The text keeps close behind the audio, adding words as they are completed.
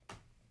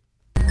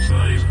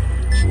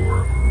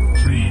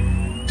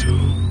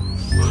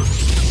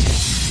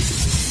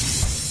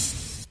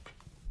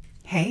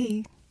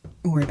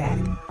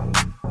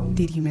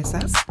Did you miss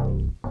us?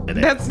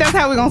 That's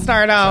how we're gonna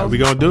start off. We're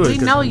gonna do it. We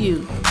know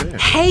you. Yeah.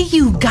 Hey,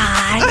 you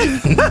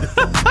guys.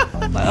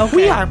 Okay.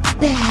 We are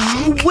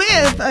back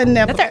with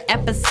another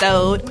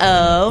episode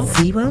of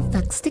Zero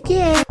Fucks to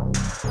Give.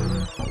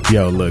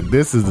 Yo, look,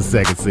 this is the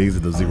second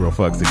season of Zero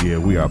Fucks to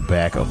Give. We are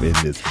back up in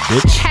this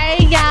bitch.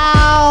 Hey,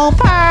 y'all.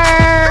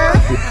 Purr.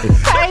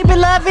 Hey,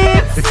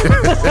 beloveds.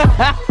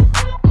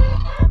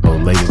 Oh,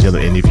 ladies and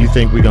gentlemen, and if you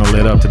think we're gonna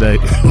let up today,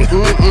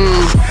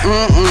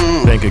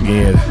 think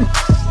again.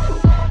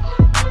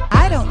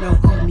 I don't know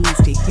who needs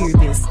to hear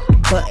this,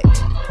 but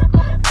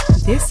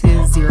this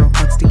is Zero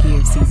Fucks to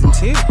Give Season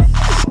 2.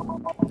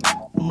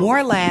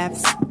 More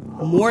laughs,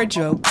 more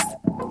jokes,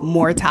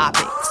 more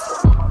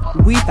topics.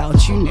 We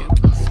thought you knew.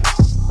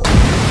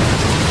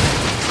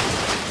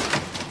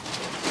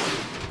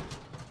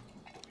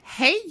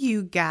 Hey,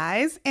 you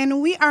guys, and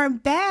we are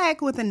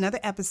back with another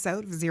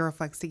episode of Zero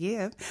Fucks to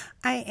Give.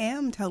 I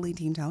am totally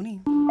Team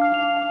Toni.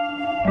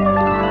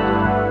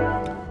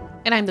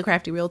 And I'm the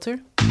Crafty Realtor.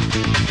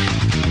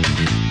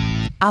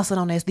 Also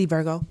known as the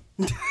Virgo.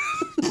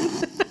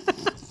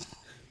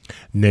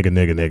 Nigga.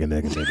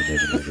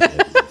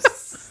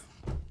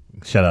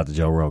 Shout out to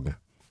Joe Rogan.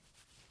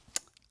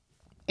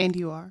 And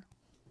you are?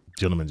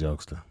 Gentleman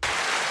Jokester.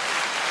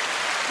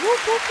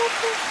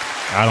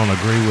 I don't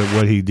agree with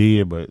what he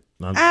did, but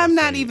I'm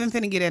not even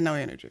finna get in no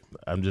energy.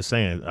 I'm just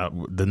saying,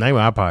 the name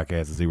of our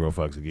podcast is Zero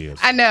Fucks to Give.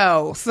 I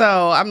know,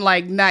 so I'm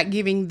like not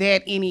giving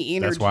that any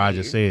energy. That's why I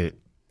just said,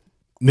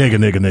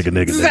 nigga.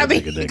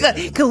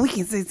 Cause we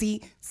can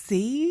see.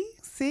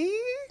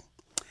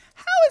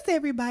 How is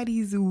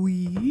everybody's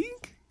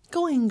week?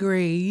 Going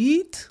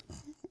great.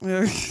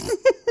 Your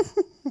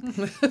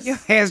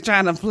hair's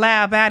trying to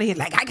fly up out of here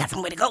like, I got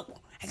somewhere to go.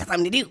 I got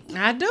something to do.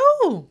 I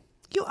do.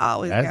 You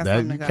always got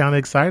something to You're go. kind of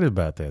excited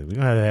about that. We're going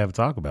to have a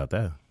talk about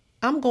that.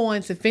 I'm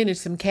going to finish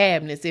some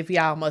cabinets, if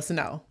y'all must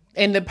know.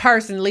 And the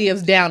person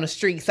lives down the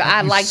street, so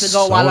I like to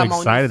go while I'm on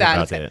the side.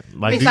 About that.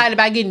 I'm excited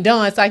about getting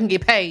done so I can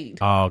get paid.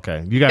 Oh,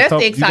 okay. That's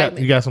the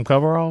excitement. You got some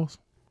coveralls?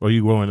 Or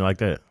you going like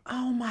that?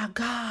 Oh my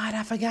God,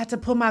 I forgot to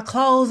put my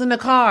clothes in the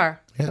car.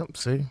 Yep,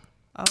 see?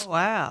 Oh,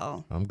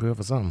 wow. I'm good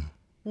for something.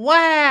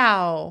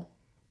 Wow.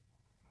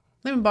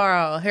 Let me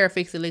borrow a Hair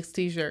Fix It Licks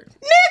t-shirt.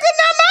 Nigga,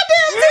 not my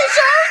damn t-shirts.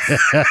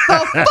 The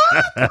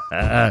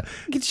fuck?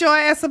 Get your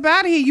ass up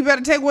out of here. You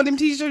better take one of them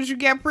t-shirts you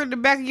got printed in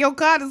the back of your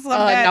car or something.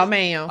 No,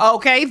 ma'am.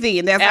 Okay,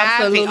 then. That's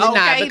absolutely how I feel.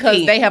 not, Okay, because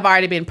then. they have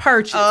already been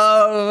purchased.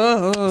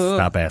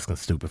 Stop asking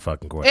stupid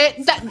fucking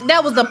questions.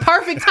 That was the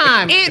perfect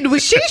time. It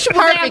was she should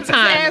Perfect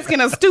time.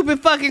 asking a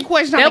stupid fucking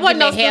question. There wasn't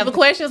no stupid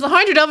questions.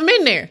 100 of them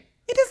in there.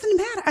 It doesn't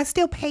matter. I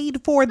still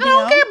paid for them. I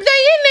don't care if they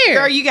in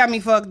there. Girl, you got me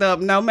fucked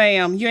up. No,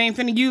 ma'am. You ain't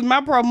finna use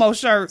my promo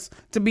shirts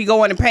to be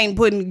going and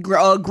putting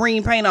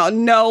green paint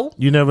on. No.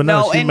 You never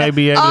know. No, she may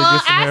be able to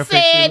get some hair I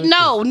fixed. said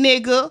no,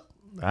 nigga.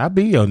 I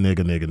be your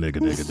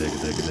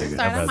nigga. Sorry,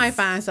 I might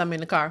find something in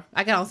the car.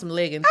 I got on some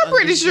leggings. I'm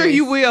pretty sure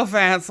you will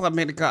find something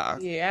in the car.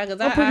 Yeah,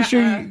 because I'm pretty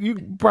sure you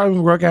probably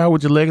work out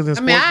with your leggings and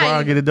sports bra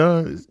and get it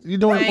done. You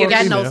doing I it for ain't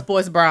got female. no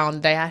sports bra on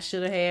today. I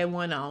should have had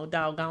one on.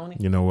 Doggone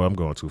it. You know what? I'm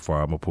going too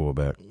far. I'm going to pull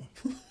back.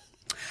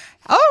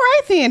 All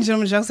right then,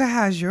 gentlemen. Jokester,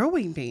 how's your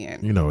week been?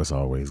 You know it's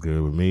always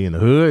good with me in the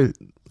hood.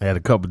 I had a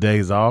couple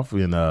days off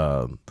in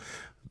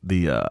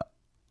the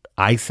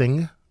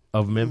icing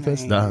of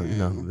Memphis.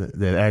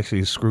 That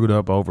actually screwed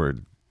up over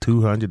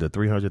 200 to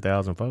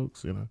 300,000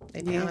 folks. You know,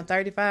 They down to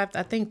 35.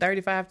 I think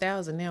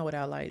 35,000 now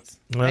without lights.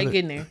 Well, They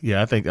getting there.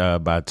 Yeah, I think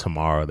by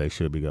tomorrow they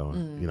should be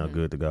going. You know,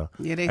 good to go.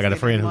 Yeah, I got a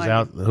friend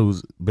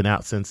who's been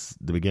out since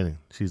the beginning.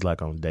 She's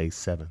like on day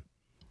 7.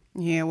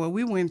 Yeah, well,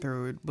 we went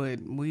through it, but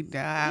we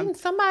died. Didn't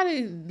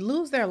somebody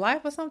lose their life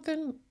or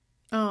something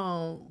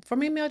from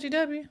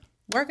MLGW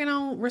working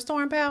on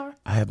restoring power?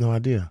 I have no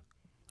idea.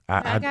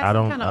 I got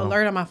some kind of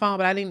alert on my phone,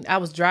 but I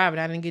was driving.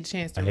 I didn't get a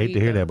chance to I read hate to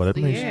hear that, but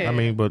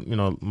yeah. but you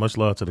know, much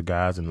love to the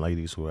guys and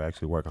ladies who are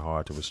actually working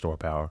hard to restore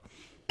power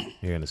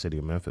here in the city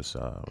of Memphis.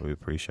 We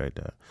appreciate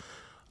that.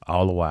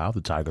 All the while,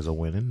 the Tigers are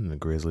winning and the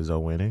Grizzlies are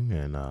winning,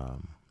 and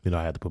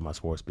I had to put my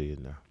sports bid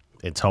in there.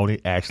 And Toni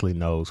actually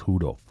knows who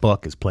the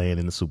fuck is playing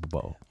in the Super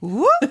Bowl.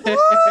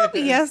 Woo-hoo.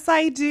 Yes,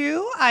 I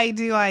do.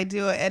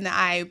 And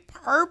I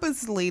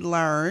purposely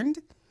learned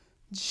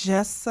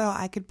just so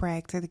I could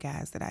brag to the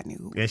guys that I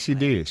knew. And she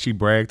did. She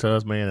bragged to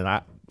us, man, and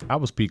I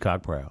was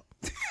peacock proud.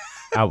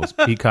 I was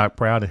peacock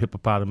proud and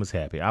hippopotamus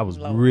happy. I was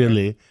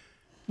really,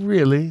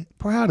 really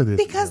proud of this.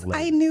 Because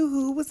I knew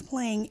who was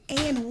playing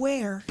and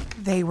where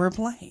they were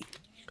playing.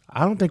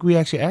 I don't think we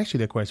actually asked you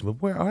that question,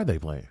 but where are they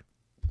playing?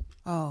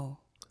 Oh.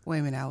 Wait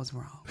a minute, I was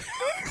wrong.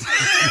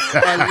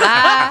 A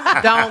lie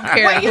don't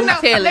care who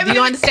tell it. Do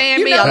you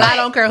understand me? A lie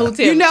don't care who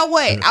tell it. You know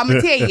what? I'm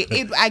going to tell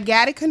you. I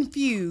got it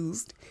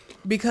confused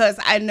because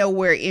I know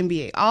where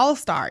NBA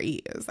All-Star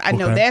is. I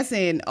know that's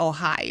in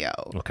Ohio.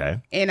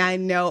 Okay. And I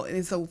know,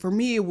 and so for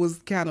me, it was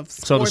kind of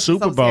sports So the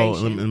Super Bowl,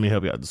 association. let me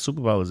help you out. The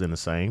Super Bowl is in the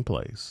same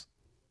place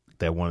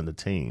that one of the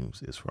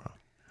teams is from.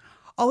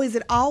 Oh, is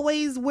it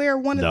always where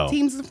one of the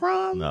teams is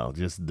from? No,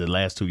 just the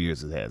last 2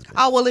 years it has been.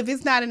 Oh, well, if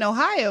it's not in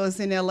Ohio, it's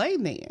in L.A.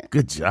 then.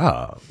 Good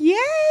job. Yay,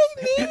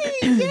 me.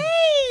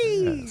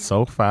 Yay.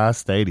 SoFi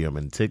Stadium,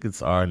 and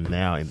tickets are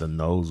now in the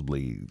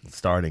nosebleed,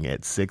 starting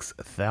at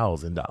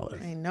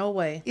 $6,000. Ain't no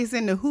way. It's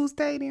in the who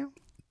stadium?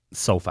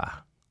 SoFi.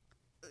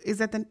 Is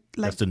that the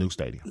That's the new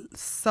stadium.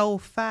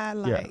 SoFi,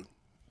 like? Yeah.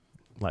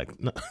 Like,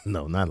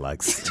 no, not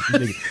like. I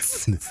mean,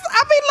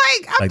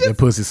 like, I'm like just. that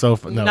pussy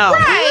sofa. No.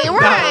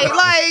 Right.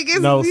 Like,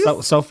 it's. No,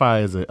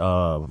 SoFi is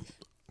a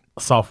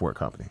software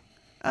company.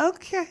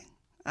 Okay.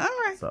 All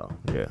right. So,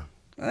 yeah.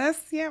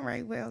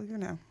 Right. Well, you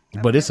know.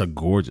 But it's a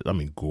gorgeous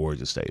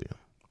stadium.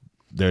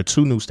 There are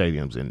 2 new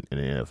stadiums in the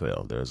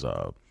NFL. There's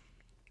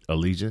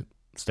Allegiant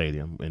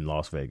Stadium in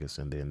Las Vegas,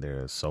 and then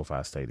there's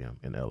SoFi Stadium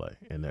in LA,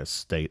 and they're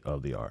state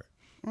of the art.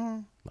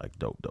 Like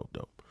dope.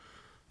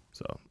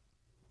 So,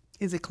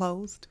 is it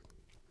closed?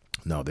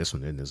 No, this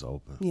one is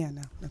open. Yeah,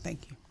 no,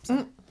 thank you.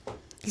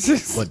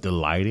 But the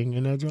lighting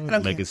in that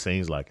joint make it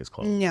seem like it's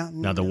closed.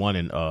 Now the one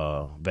in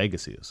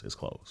Vegas is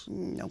closed.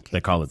 Okay.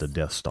 They call it the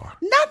Death Star.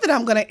 Not that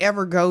I'm gonna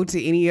ever go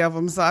to any of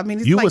them. So I mean,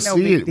 it's you like will no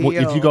see big it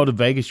deal. if you go to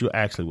Vegas. You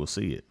actually will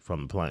see it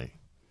from the plane.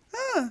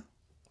 So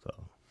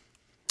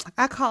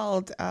I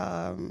called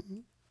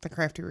the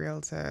Crafty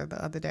Realtor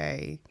the other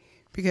day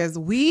because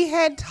we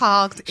had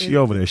talked. She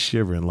over there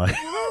shivering like.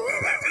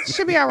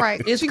 She'll be all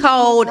right. It's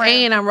cold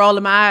and I'm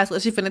rolling my eyes,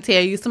 but she finna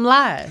tell you some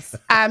lies.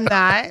 I'm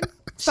not.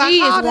 So she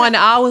is one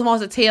that always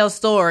wants to tell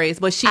stories,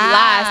 but she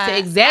lies to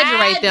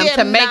exaggerate them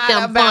to make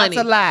them funny.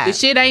 The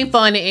shit ain't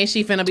funny and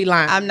she finna be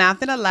lying. I'm not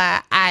finna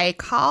lie. I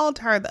called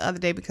her the other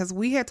day because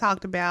we had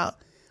talked about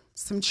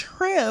some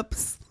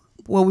trips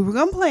we were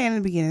going to plan in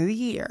the beginning of the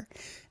year.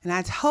 And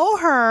I told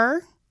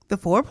her the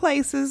 4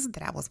 places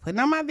that I was putting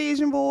on my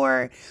vision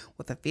board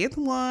with the 5th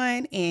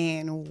one,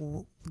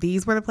 and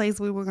these were the places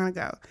we were going to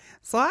go.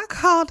 So I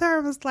called her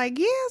and was like,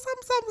 yeah,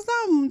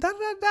 something,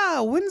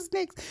 when's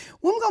next?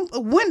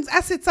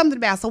 I said something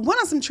about, so when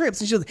are some trips?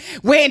 And she was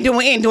like, we ain't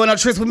doing no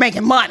trips, we're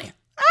making money.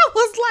 I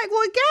was like,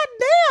 well,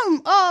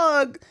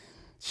 goddamn,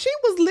 she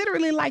was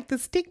literally like the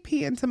stick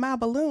pin to my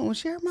balloon.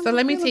 So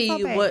let me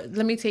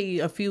tell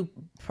you a few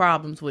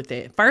problems with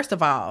that. First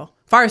of all,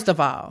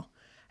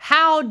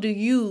 how do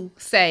you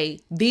say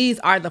these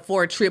are the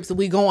 4 trips that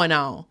we going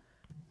on?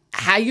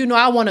 How you know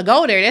I want to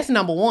go there? That's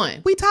number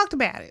one. We talked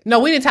about it. No,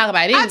 we didn't talk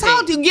about anything. I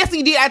told you. Yes,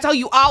 we did. I told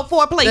you all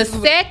 4 places.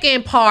 The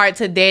second part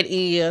to that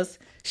is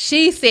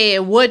she said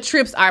what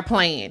trips are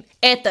planned.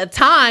 At the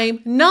time,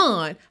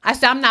 none. I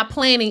said, I'm not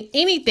planning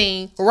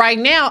anything. Right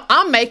now,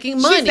 I'm making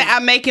money. She said,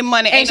 I'm making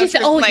money. And she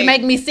said, you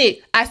make me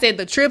sick. I said,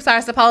 the trips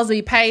are supposed to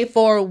be paid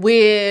for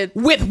with...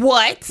 With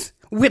what?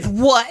 With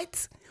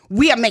what?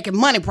 We are making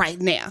money right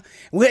now.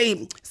 So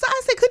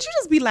I said, could you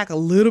just be like a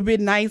little bit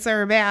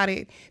nicer about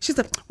it? She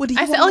said, what do you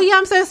want? I said, yeah,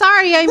 I'm so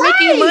sorry. I ain't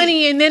making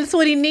money. And that's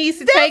what he needs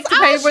to take to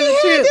pay for the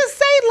trip. Just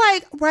say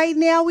like, right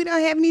now, we don't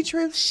have any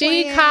trips.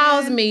 She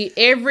calls me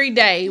every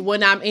day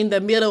when I'm in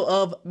the middle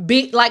of, I'm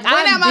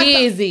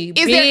busy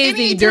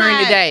during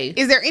the day.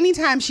 Is there any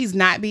time she's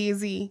not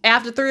busy?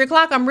 After 3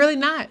 o'clock, I'm really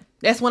not.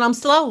 That's when I'm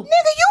slow. Nigga,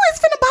 you is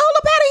finna pull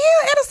up out of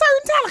here at a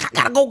certain time. Like, I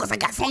gotta go because I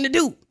got something to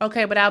do.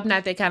 Okay, but I'm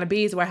not that kind of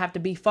busy where I have to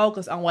be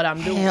focused on what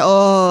I'm doing.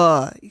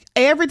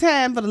 Every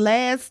time for the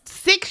last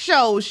 6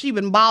 shows, she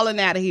been balling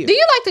out of here. Do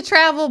you like to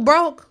travel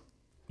broke?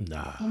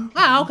 Nah.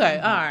 Oh, okay.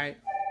 All right.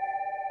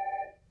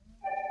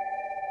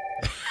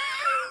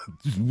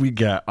 We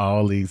got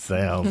all these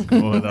sounds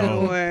going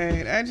on.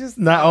 Wait,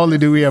 Not only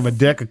do we have a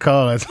deck of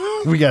cards,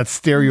 we got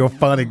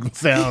stereophonic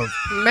sounds.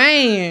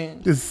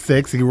 Man. This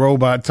sexy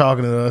robot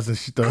talking to us and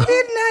stuff. I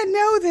did not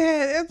know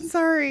that. I'm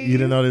sorry. You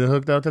didn't know they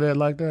hooked up to that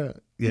like that?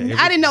 Yeah.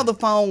 I didn't know the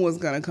phone was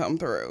going to come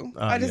through.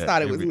 I just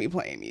thought it was me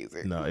playing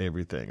music. No,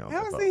 everything on the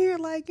phone. I was in here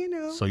like,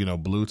 So,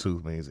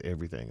 Bluetooth means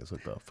everything is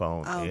hooked up.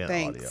 Phone and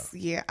audio.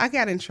 Yeah, I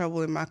got in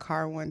trouble in my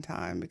car one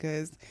time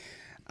because...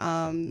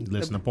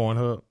 Listen to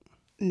Pornhub?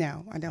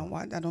 No, I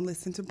don't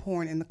listen to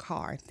porn in the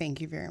car.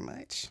 Thank you very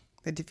much.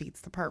 That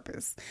defeats the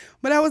purpose.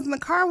 But I was in the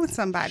car with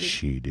somebody.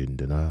 She didn't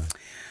deny.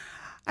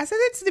 I said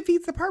that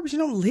defeats the purpose. You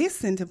don't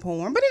listen to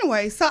porn. But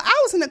anyway, so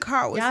I was in the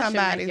car with somebody.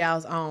 Y'all should make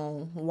y'all's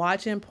own.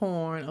 Watching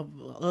porn of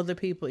other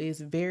people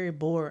is very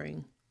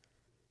boring.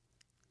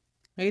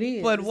 It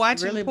is. But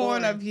watching really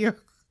porn boring. of your...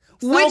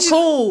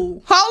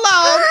 cool. Hold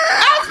on.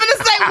 I was going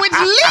to say which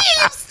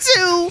leads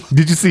to...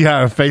 Did you see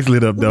how her face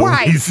lit up though?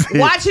 Right.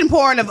 Watching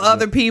porn of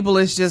other people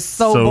is just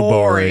so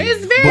boring.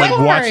 It's very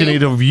boring. Watching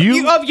it of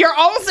you? Of your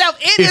own self.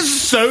 It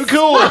is so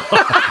cool.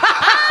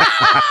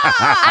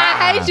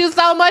 I hate you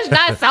so much.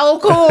 Not so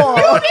cool.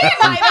 You did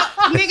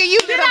nigga, you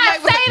did I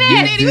say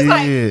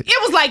that?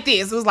 It was like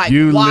this. It was like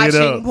you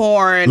watching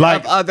porn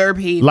of other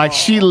people. Like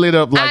she lit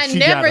up like she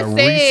got a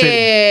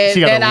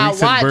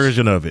recent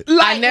version of it.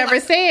 I never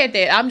said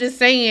that. I'm just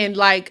saying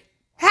like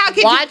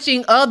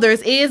watching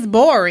others is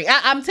boring.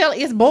 I'm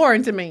telling it's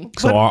boring to me.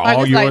 So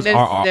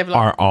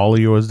are all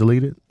yours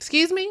deleted?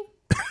 Excuse me?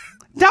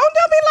 Don't do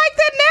me like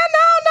that now.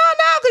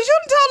 Because you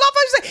done told off.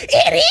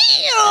 It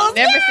is.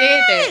 Never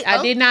said that.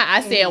 I did not.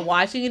 I said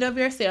watching it of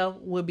yourself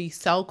would be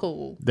so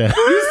cool. You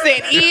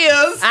said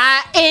is.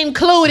 I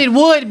included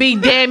would be,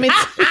 damn it.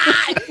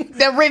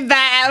 The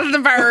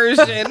revised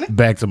version.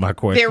 Back to my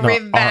question. The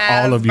revised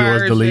Are all of yours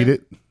version.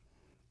 deleted?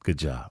 Good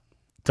job.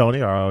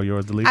 Tony, are all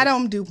yours deleted? I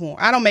don't do porn.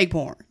 I don't make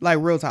porn. Like,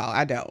 real talk,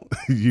 I don't.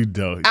 You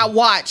don't. I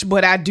watch,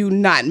 but I do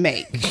not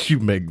make. You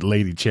make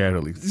Lady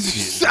Chatterley.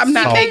 I'm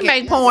not They making.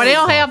 make porn. They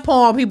don't have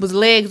porn on people's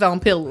legs on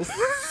pillows.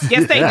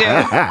 Yes, they do.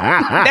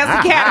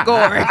 That's the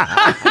category.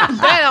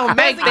 They don't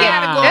make the that.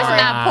 category.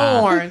 That's not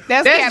porn.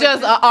 That's That's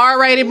just category. an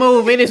R-rated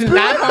movie. It is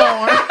not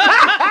porn.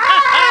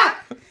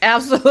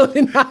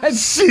 Absolutely not.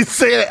 She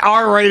said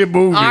R-rated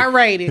movie.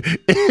 R-rated.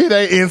 It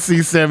ain't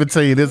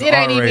NC-17. It's It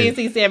ain't R-rated.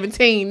 even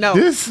NC-17. No.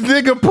 This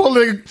nigga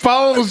pulling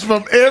phones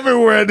from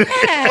everywhere. But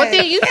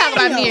then you talk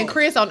about me and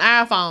Chris on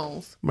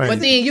iPhones. Man. But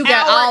then you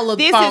got all of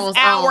the This phones is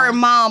our on.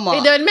 mama.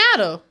 It doesn't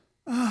matter.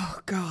 Oh,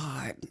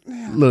 God.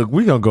 Look,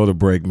 we gonna go to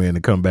break, man,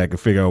 and come back and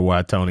figure out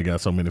why Tony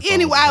got so many phones.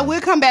 Anyway,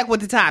 we'll come back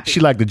with the topic. She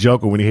like the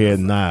Joker when he had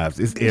knives.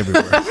 It's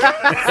everywhere.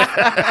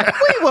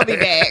 We will be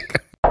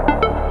back.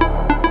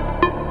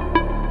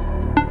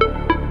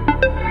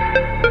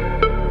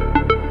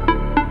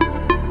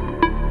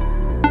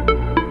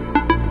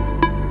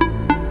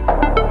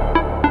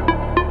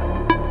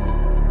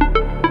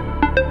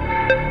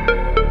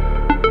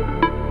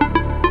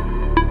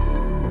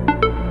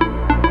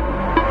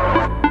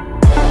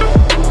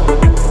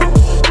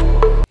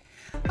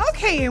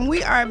 Okay, and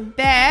we are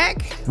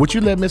back. Would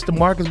you let Mr.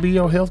 Marcus be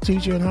your health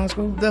teacher in high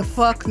school? The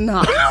fuck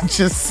not. I'm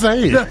just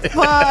saying.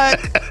 Fuck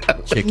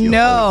Check your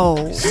no.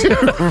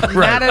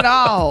 Not at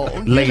all.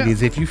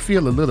 Ladies, if you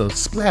feel a little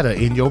splatter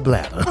in your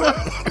bladder,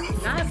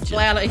 Not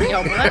splatter in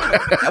your blood.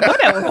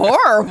 What that was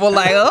horrible.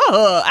 Like,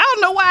 I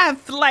don't know why I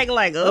feel like,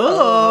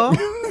 yuck.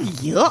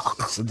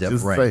 That's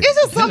just right. say.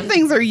 It's just some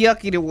things are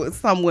yucky to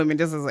some women,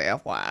 just as an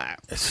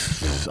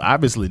FYI.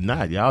 Obviously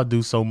not. Y'all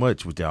do so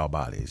much with y'all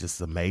bodies. It's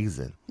just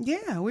amazing.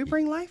 Yeah, we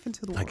bring life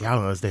into the world. Like, y'all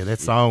don't understand. That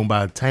song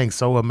by Tank,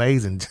 so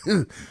amazing.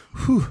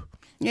 Whew.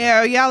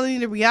 Yeah, y'all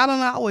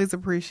don't always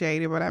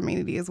appreciate it, but I mean,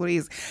 it is what it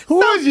is. Who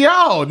is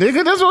y'all,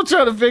 nigga? That's what I'm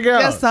trying to figure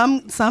out. Just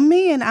some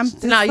men. I'm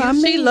just No, some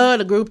she men. love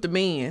to group the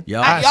men.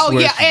 Y'all, I Oh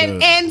swear yeah, she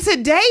does. and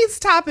today's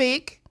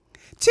topic,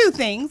 two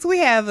things. We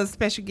have a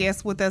special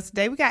guest with us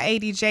today. We got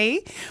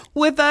ADJ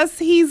with us.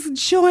 He's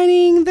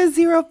joining the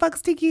Zero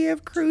Fucks to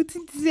Give crew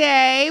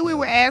today. We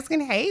were asking,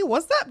 hey,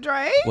 what's up,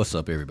 Dre? what's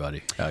up,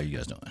 everybody? How you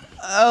guys doing?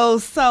 Oh,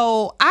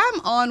 so I'm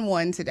on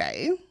one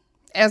today,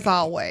 as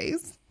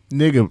always.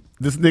 Nigga,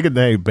 this nigga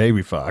named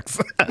Baby Fox.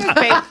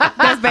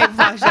 That's Baby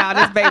Fox, y'all.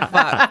 That's Baby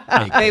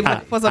Fox. Baby,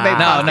 what's up, Baby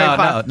Fox? Baby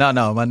Fox? No.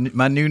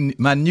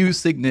 My new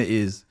signet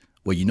is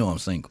well, you know I'm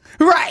single.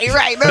 Right.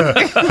 Well,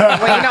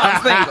 you know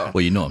I'm single.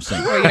 Well, you know I'm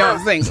single. Well, you know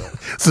I'm single.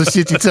 So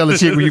shit you tell a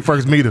chick when you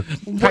first meet her.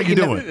 How you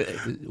doing?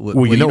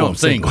 Well, you know I'm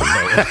single.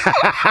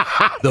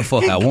 The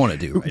fuck I want to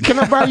do right now. Can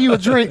I buy you a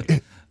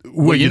drink?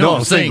 Well, you know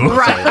I'm single.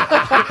 Right.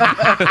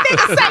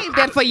 Nigga, save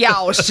that for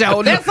y'all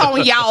show. That's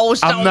on y'all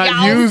show. I'm not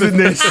y'all. using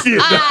that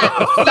shit.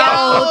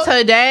 So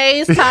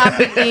today's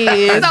topic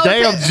is So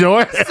Damn,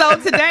 Joy. So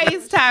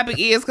today's topic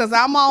is because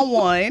I'm on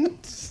one.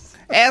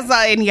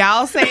 And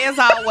y'all say as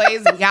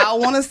always, and y'all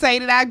want to say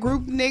that I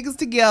group niggas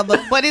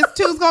together, but it's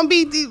two's gonna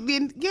be,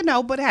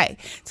 but hey,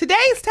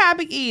 today's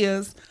topic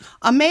is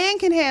a man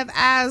can have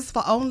eyes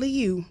for only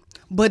you,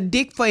 but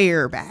dick for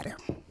everybody.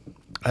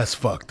 That's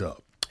fucked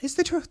up. It's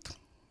the truth.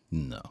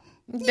 No.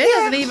 that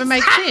doesn't even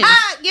make sense.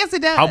 Yes,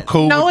 it does. I'm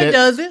cool No, with it that.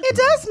 doesn't. It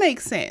does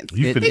make sense.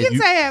 You You finna- can you-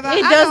 say It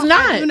does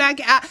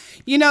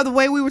not. The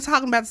way we were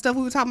talking about the stuff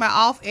we were talking about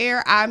off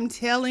air, I'm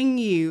telling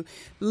you,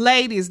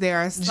 ladies, there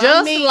are some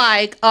Just men-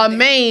 like a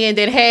man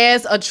that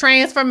has a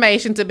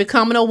transformation to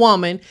becoming a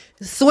woman,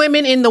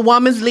 swimming in the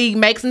woman's league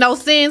makes no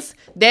sense.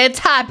 That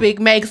topic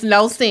makes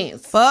no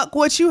sense. Fuck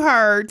what you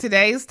heard.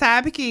 Today's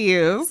topic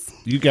is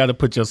You got to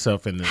put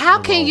yourself in the How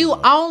the can role, you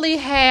though. only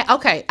have?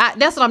 Okay,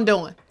 that's what I'm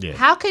doing. Yeah.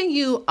 How can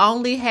you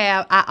only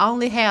have? I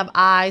only have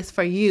eyes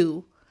for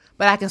you,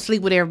 but I can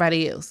sleep with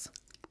everybody else.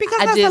 because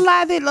I that's just- a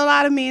lie that a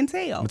lot of men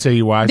tell. I'll tell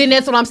you why. Then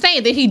that's what I'm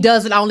saying. That he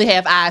doesn't only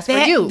have eyes for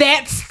you.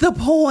 That's the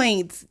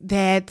point.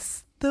 That's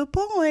the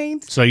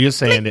point. So you're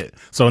saying that.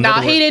 So in No,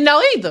 other he words- didn't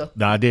know either.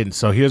 No, I didn't.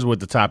 So here's what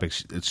the topic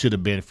it should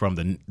have been from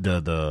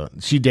the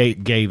she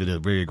gave it a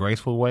very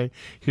graceful way.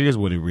 Here's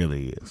what it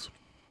really is.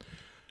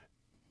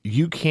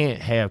 You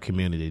can't have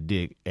community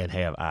dick and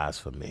have eyes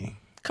for me.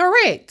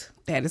 Correct.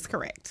 That is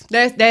correct.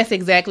 That's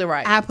exactly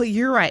right.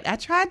 You're right. I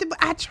tried. You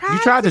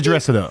tried to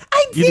dress it up.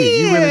 I You did.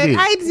 You really did.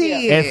 I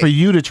did. And for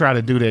you to try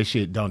to do that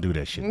shit, don't do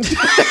that shit.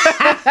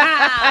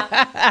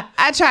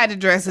 I tried to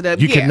dress it up.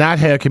 You yeah. cannot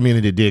have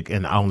community dick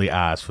and only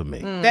eyes for me.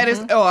 That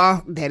is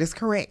that is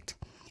correct.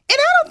 And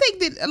I don't think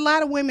that a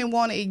lot of women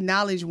want to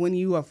acknowledge when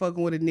you are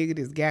fucking with a nigga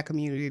that's got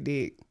community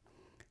dick.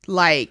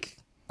 Like,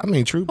 I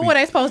mean, true. Who are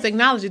they supposed to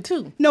acknowledge it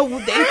to? no,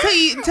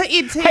 they tell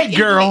you.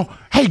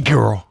 Hey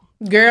girl.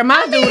 Girl,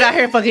 my dude out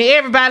here fucking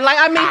everybody. Like,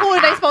 I mean, who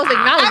are they supposed to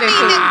acknowledge I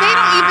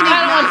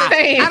that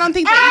mean, to? I don't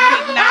think they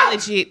even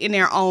acknowledge it in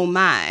their own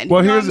mind.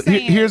 Well, You know what I'm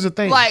saying? here's the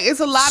thing. Like,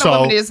 it's a lot of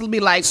women that just be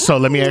like. So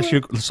let me ask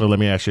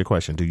you a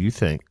question. Do you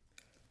think?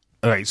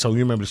 All right. So you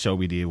remember the show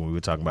we did when we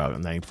were talking about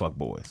named fuck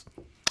boys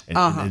and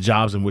the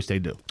jobs in which they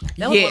do.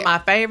 That was one of my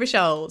favorite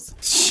shows.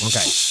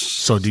 Okay.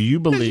 So do you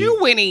believe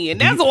You went in.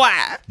 That's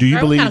why. Do you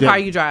Girl, believe what kind that? of car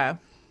you drive?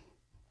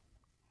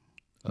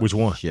 Which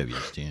one? Chevy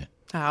S10.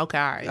 Oh, okay,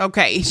 all right.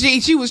 Okay,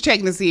 she was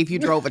checking to see if you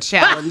drove a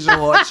Challenger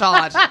or a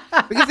Charger.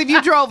 Because if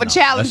you drove a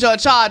Challenger or a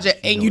Charger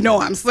and you know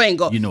I'm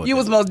single, you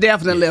was most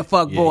definitely a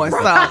fuck boy. So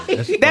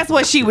that's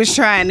what she was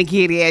trying to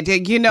get at.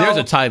 You know, There's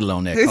a title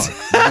on that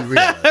car. You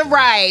realize that.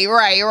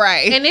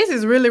 right. And this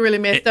is really, really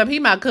messed up. He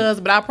my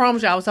cousin, but I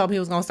promise you I was hoping he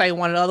was going to say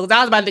one of the others.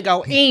 I was about to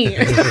go in.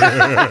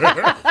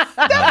 That's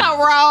not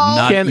wrong.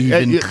 Not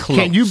even close.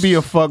 Can you be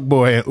a fuck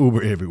boy and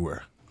Uber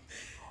everywhere?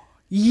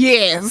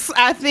 Yes,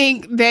 I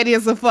think that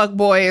is a fuck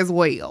boy as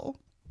well.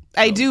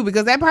 I do,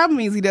 because that probably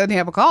means he doesn't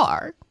have a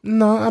car.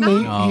 No, I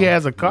mean he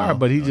has a car,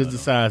 but he just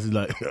decides he's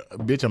like,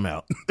 bitch, I'm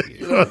out.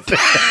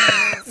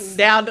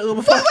 Down the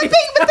Uber. But think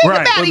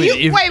Right. about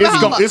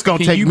it. It's gonna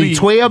Can take you me be-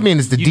 12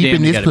 minutes to You deep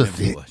in damn this near gotta be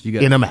pussy, a Memphis. You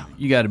gotta- and I'm out.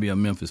 You got to be a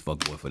Memphis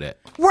fuckboy for that.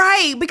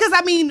 Right, because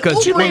I mean,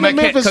 What you mean a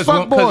Memphis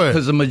fuckboy?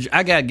 Because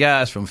I got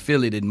guys from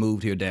Philly that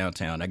moved here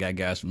downtown. I got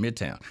guys from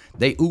Midtown.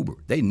 They Uber.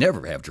 They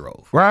never have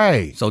drove.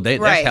 Right. So that's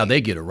Right. how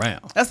they get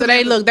around. So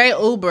they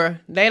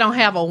Uber. They don't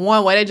have a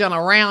one-way. They just on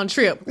a round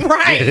trip.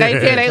 Right. They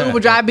tell they Uber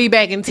driver be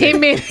back in 10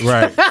 minutes.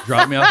 Right.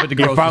 Drop me off at the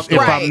grocery If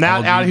store. I'm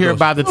not out here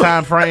by the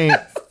time frame,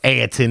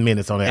 add 10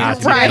 minutes on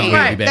that. Right,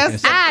 right.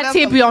 That's I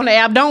tip you on the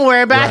app. Don't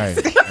worry about Right.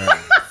 it.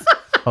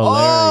 Hilarious.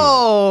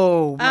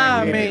 oh,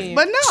 I mean,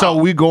 but no. So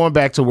we going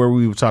back to where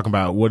we were talking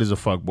about what is a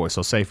fuck boy.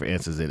 So say for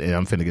instance, and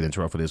I'm finna get in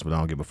trouble for this, but I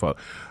don't give a fuck.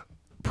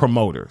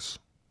 Promoters.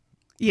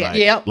 yeah, Like,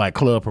 Yep. like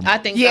club promoters.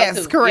 I think yes,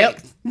 so too.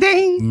 correct. Yep.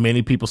 Ding.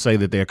 Many people say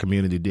that they're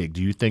community dick.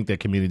 Do you think that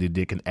community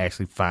dick can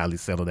actually finally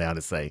settle down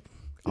and say,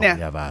 "Oh, Yeah.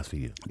 we have eyes for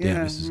you"?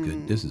 Damn, this is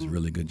good. This is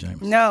really good,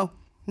 James. No.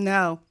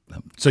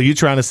 So you're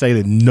trying to say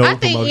that no? I think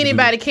promoter can do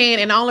anybody that? can,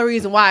 and the only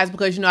reason why is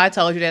because I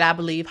told you that I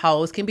believe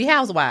hoes can be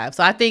housewives.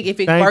 So I think if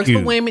it Thank works you.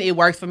 for women, it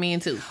works for men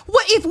too.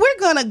 Well, if we're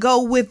gonna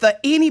go with the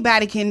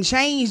anybody can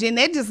change, then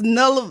that just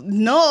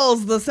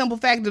nulls the simple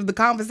fact of the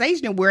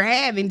conversation we're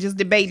having, just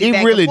debating. It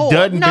back really and forth.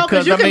 doesn't. No,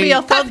 because you I can mean, be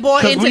a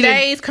fuckboy 'cause in we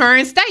today's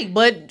current state,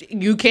 but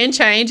you can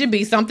change and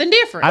be something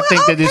different. I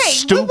think that it's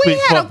stupid we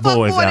had a fuck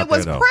boys fuckboy out that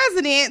was there though.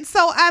 president,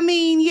 so I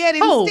mean, yeah,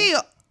 then Who?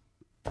 still.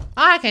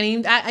 I can't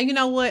even. You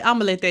know what? I'm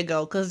gonna let that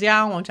go because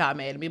y'all don't want y'all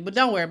mad at me. But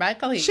don't worry about it.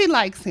 Go ahead. She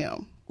likes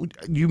him.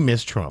 You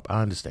miss Trump.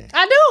 I understand.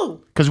 I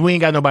do. Because we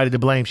ain't got nobody to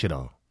blame shit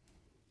on.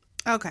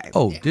 Okay.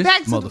 Oh, this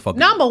Back to motherfucker.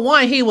 Number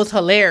one, he was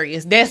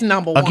hilarious. That's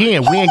number one.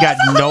 Again, we ain't got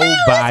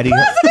nobody.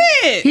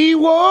 President. He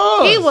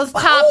was. He was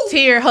top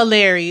tier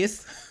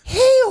hilarious.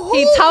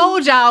 He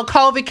told y'all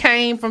COVID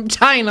came from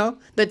China,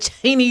 the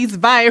Chinese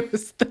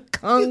virus, the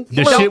Kung.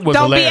 The shit was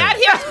Don't be hilarious. out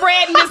here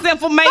spreading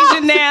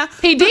misinformation now.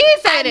 He did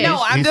say that.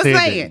 No, I'm He just said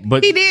saying. that,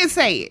 but- he did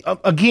say it.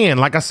 Again,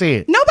 like I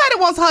said, Nobody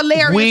wants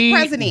hilarious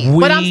president.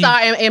 But I'm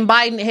sorry, and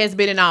Biden has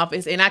been in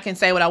office, and I can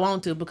say what I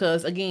want to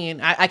because, again,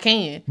 I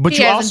can. But he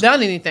you hasn't also,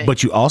 done anything.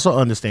 But you also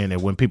understand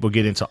that when people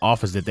get into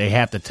office, that they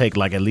have to take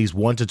like at least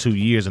 1 to 2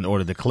 years in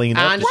order to clean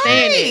up I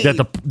understand the shit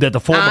it. that the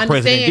former I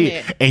president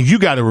understand did. And you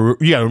got to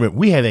remember,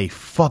 we had a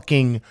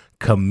fucking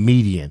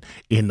comedian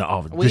in the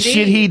office. We The shit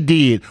did. he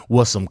did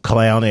was some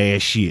clown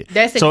ass shit.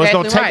 That's so it's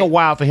gonna exactly take a right.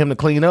 while for him to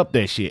clean up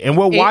that shit, and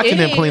we're watching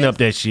him clean is. up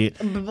that shit.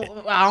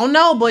 I don't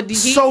know, but he,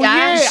 So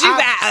yeah,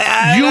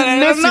 you I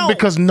missed it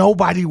because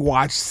nobody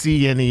watched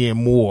CNN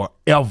more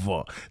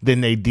ever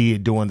than they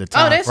did during the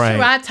time that's frame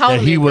true. I totally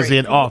that he was agree.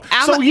 in office.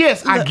 I'm So a-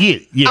 yes, I look,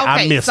 get it. Yeah, I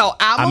okay, missed. so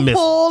I'm a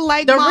pull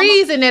like the mama.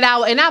 reason that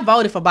I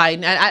voted for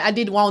Biden. I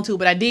didn't want to,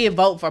 but I did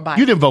vote for Biden.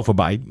 You didn't vote for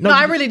Biden. No,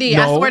 I really did.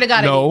 I swear to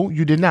God I No,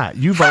 you did not.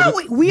 You How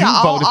voted. we you are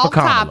all voted for off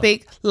Kamala.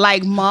 topic,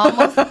 like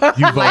mama.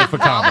 You voted for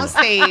Mama Kamala.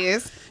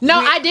 says. No,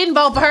 I didn't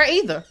vote for her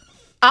either.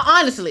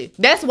 Honestly,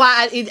 that's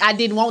why I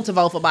didn't want to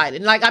vote for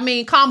Biden. Like, I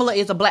mean, Kamala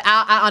is a black.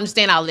 I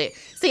understand all that.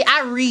 See,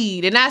 I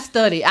read and I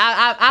study.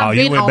 I've Oh,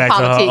 you been went on back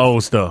politics. to her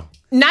old stuff.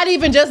 Not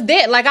even just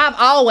that. Like,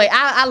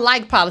 I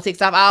like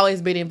politics. I've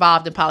always been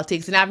involved in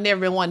politics, and I've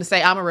never been one to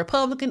say I'm a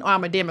Republican or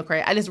I'm a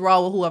Democrat. I just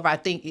roll with whoever I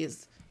think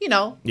is,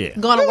 going Yeah. to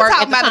We were work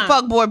at talking the about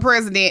time. the fuckboy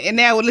president, and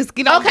now let's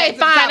get on. Okay, back to the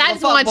fine. topic I of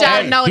just want y'all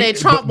fuckboy. to know that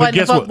He- Trump but wasn't the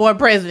guess what? fuckboy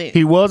president.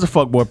 He was a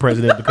fuckboy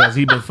president because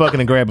he been fucking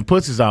and grabbing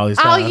pussies all his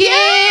Oh time.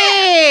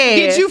 yeah.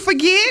 Did you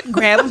forget?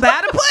 Grab him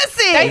by the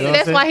pussy. That's, know what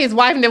that's I'm why saying? his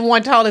wife never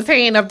wanted to hold his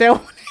hand up there.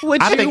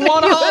 Would I you think-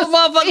 want to hold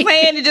motherfucker's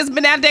hand and just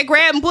been out there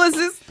grabbing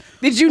pussies?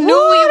 Did you knew he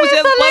Ooh, was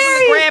that's just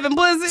hilarious. grabbing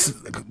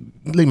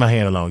pussies? Leave my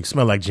hand alone. You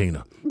smell like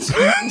Gina.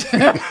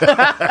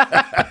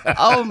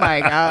 Oh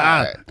my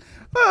god.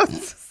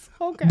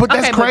 Okay. But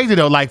that's Okay, crazy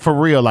though. Like for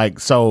real. Like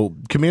so,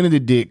 community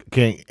dick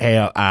can't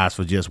have eyes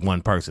for just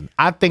one person.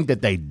 I think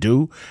that they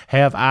do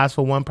have eyes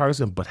for one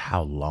person, but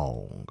how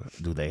long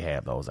do they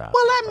have those eyes?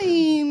 Well, I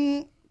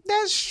mean,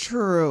 that's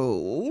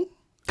true.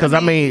 Because I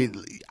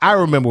mean, I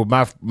remember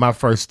my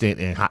first stint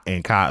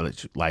in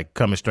college, like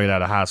coming straight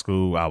out of high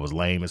school. I was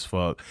lame as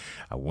fuck.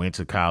 I went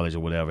to college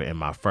or whatever, and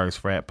my first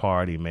frat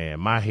party, man,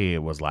 my head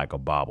was like a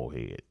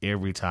bobblehead.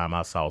 Every time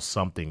I saw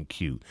something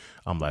cute,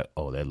 I'm like,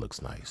 oh, that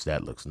looks nice.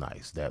 That looks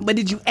nice. But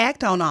did you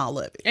act on all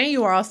of it? And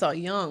you were also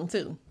young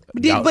too.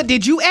 But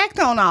did you act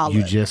on all of it?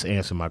 You just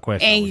answered my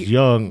question. And I was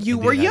young. You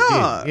were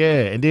young.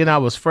 Yeah, and then I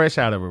was fresh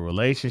out of a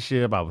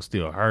relationship. I was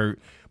still hurt,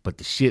 but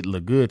the shit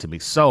looked good to me.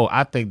 So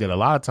I think that a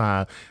lot of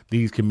times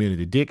these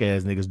community dick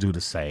ass niggas do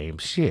the same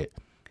shit.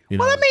 You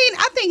know? Well, I mean,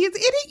 I think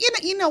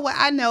it's you know what?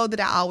 I know that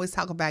I always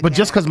talk about, but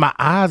just because my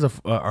eyes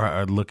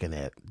are looking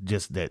at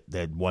just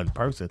that one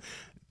person.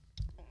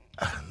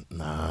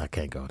 Nah, I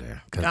can't go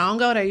there. Don't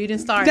go there. You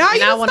didn't start. No, and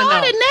you I want to know.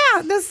 started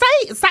now. Just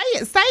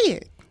say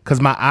it. Because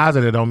my eyes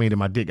are there don't mean that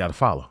my dick got to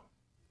follow.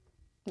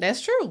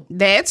 That's true.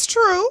 That's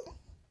true.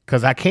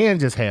 Because I can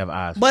just have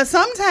eyes. But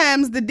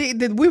sometimes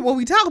what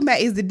we talking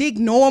about is the dick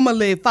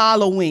normally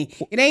following.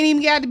 It ain't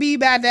even got to be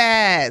about the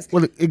eyes.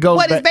 Well, it goes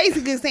what back. it's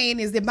basically saying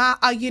is that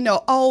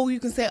you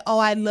can say, oh,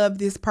 I love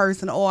this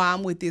person, or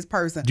I'm with this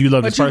person. Do you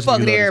love but this person? But you or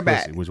fucking you love everybody.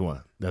 this pussy? Which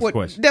one? That's the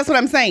question. That's what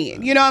I'm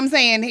saying. You know what I'm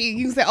saying?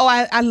 You can say, oh,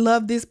 I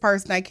love this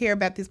person. I care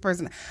about this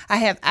person. I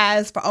have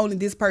eyes for only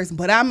this person.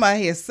 But I'm out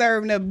here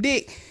serving up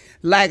dick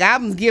like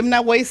I'm giving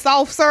away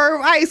soft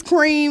serve ice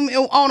cream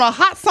on a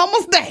hot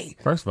summer's day.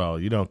 First of all,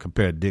 you don't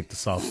compare dick to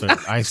soft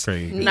serve ice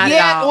cream. Not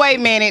at all. Wait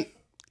a minute.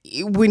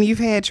 When you've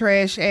had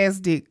trash ass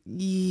dick,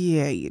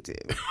 yeah, you do.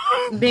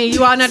 Then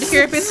you all not to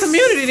care if it's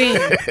community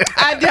then.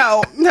 I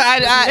don't.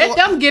 Let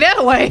them get that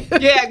away.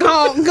 Yeah, go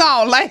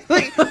on. Like,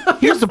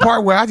 Here's the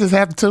part where I just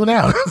have to tune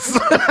out.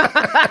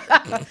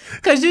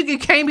 Because you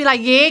can't be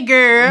like, yeah,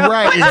 girl.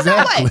 Right,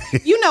 exactly.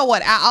 You know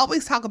what? I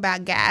always talk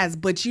about guys,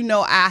 but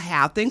I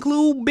have to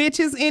include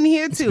bitches in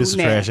here too. It's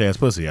some trash ass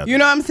pussy out there. You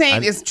know what I'm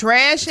saying? It's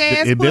trash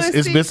ass pussy.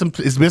 It's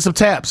been some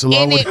taps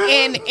along with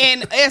and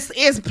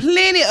it's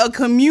plenty of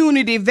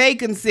community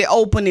vacancy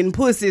opening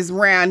pussies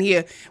around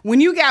here.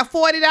 When you got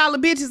 $40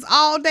 bitches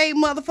all day,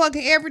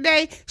 motherfucking every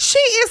day, she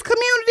is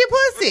community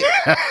pussy.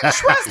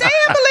 Trust and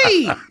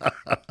believe.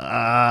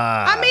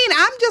 I mean,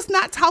 I'm just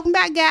not talking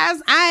about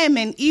guys. I am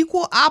an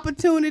equal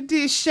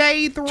opportunity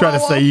shade thrower. trying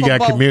to say you got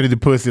both. community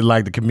pussy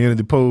like the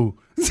community pool.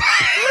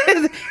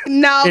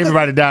 No,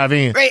 Everybody dive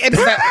in.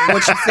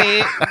 what you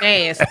said.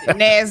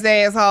 Nasty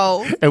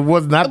asshole. It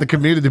was not the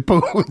community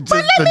pool.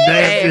 Just the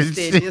nasty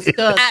Nasty, shit.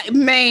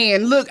 disgusting.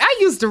 Man, look, I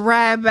used to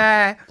ride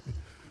by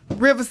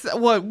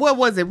what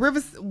was it?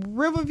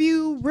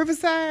 Riverview,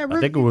 Riverside. I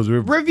think it was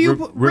Riverdale,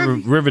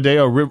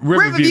 Riverdale,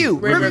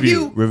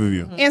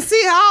 Riverview. And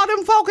see all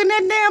them folk in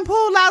that damn pool.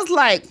 I was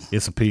like,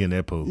 It's a pee in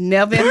that pool.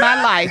 never in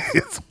my life,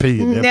 It's a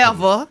pee in that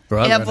never, Bro,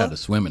 I learned how ever. to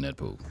swim in that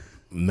pool. pool.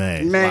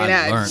 Man.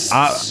 learned.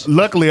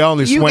 Luckily, I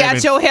only You swam.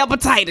 got your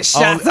hepatitis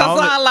shots. That's all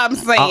I'm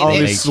saying. I only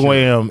Nature.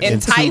 swam in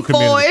And two typhoid.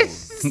 community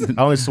pools.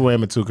 I only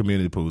swam in two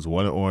community pools.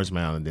 One in Orange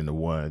Mountain, and then the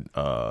one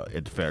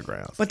at the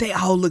fairgrounds. But they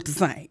all look the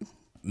same.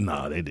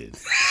 No, they didn't.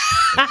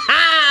 Nah.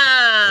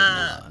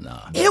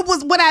 It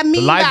was what I mean.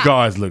 The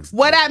lifeguards looks.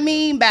 What I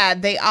mean by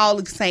they all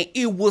look the same.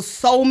 It was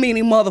so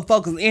many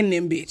motherfuckers in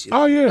them bitches.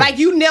 Oh, yeah. Like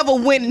you never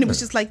went and it was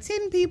just like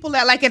 10 people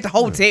out, like at the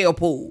hotel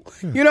pool.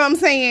 You know what I'm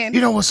saying?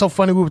 You know what's so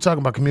funny? We were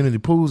talking about community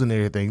pools and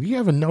everything. You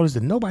ever notice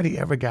that nobody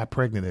ever got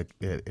pregnant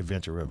at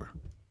Adventure River?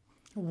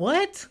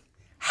 What?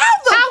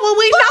 How would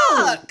we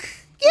know?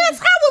 Yes,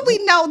 how would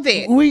we know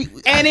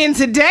that? And in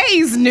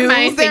today's news,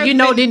 I ain't say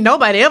didn't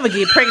nobody ever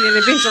get pregnant at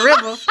Adventure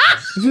River.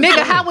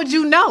 Nigga, how would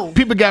you know?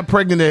 People got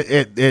pregnant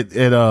at how would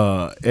you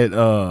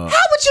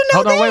know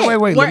hold that? on,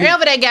 wait.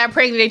 Wherever they got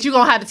pregnant, you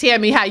gonna have to tell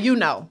me how you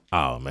know.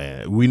 Oh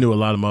man, we knew a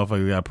lot of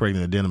motherfuckers got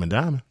pregnant at Denim and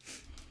Diamond.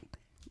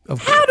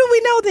 How do we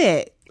know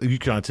that? You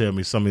trying to tell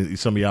me some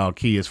of y'all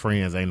kids'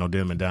 friends ain't no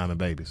Denim and Diamond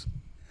babies?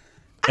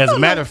 As a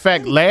matter of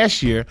fact,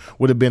 last year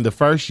would have been the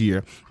first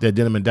year that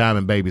Denim and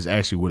Diamond babies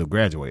actually would have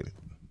graduated.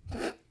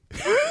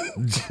 How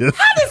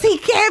does he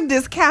have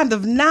this kind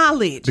of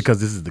knowledge?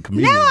 Because this is the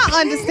community. Now I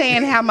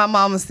understand how my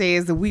mama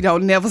says that we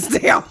don't never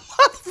stay on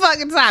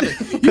motherfucking topic.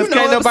 Because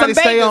can't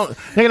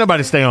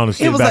nobody stay on the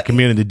shit about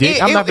community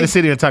dick. I'm not going to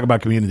sit here and talk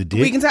about community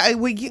dick. We can talk.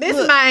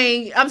 This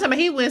man, I'm talking about,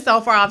 he went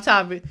so far off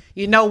topic.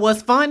 You know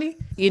what's funny?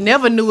 You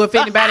never knew if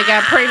anybody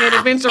got pregnant at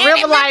Adventure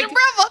River. Like,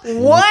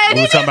 what?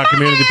 We talking about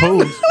community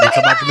pools. We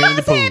talking about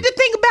community pools. To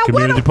think about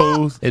community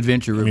pools.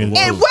 Adventure River. Community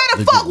And where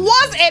the fuck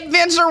was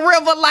Adventure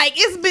River? Like,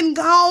 it's been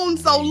gone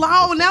so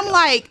long. And I'm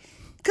like,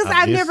 because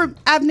I've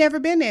never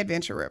been to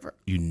Adventure River.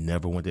 You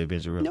never went to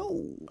Adventure River?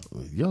 No.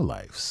 Your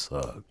life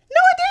sucked. No,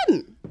 I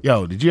didn't.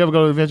 Yo, did you ever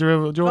go to Adventure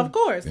River, Jordan? Of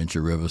course.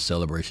 Adventure River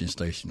Celebration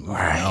Station.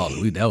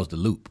 That was the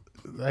loop.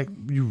 Like,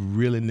 you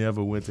really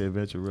never went to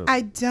Adventure River?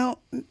 I don't.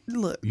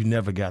 Look. You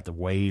never got the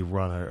wave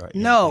runner or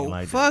anything No,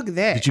 like fuck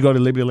that. Did you go to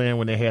Liberty Land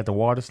when they had the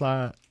water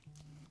slide?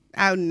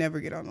 I would never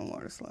get on the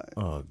water slide.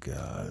 Oh,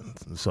 God.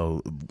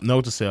 So,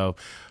 note to self,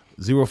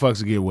 Zero Fucks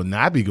to Give will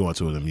not be going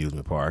to an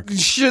amusement park.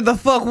 Sure the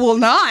fuck will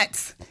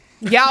not.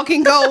 Y'all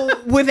can go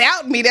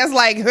without me. That's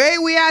like, hey,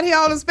 we out here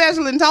on a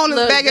special and Tony's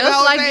Look, back at the just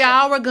hotel. like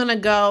y'all were gonna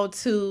go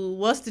to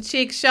what's the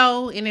chick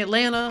show in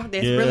Atlanta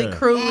that's really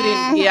crude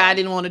and I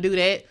didn't want to do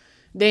that.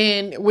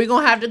 Then we're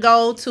gonna have to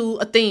go to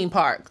a theme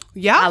park.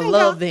 I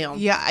love them.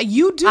 Yeah,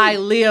 you do. I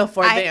live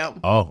for them.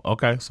 Oh,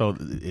 okay. So I'm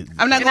not And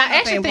going I to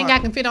actually theme think park.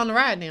 I can fit on the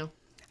ride now.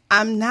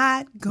 I'm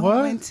not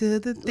going to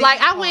the theme Like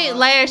I went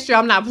last year,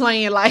 I'm not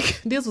playing,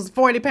 like this was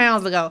 40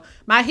 pounds ago.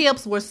 My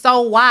hips were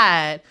so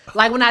wide.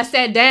 Like when I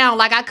sat down,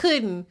 like I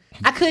couldn't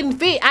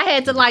fit. I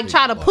had to like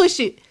try to push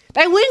it.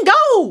 They wouldn't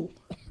go.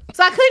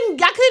 So I couldn't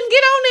get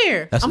on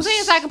there. I'm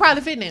saying so I can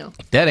probably fit now.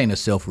 That ain't a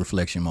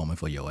self-reflection moment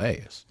for your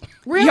ass.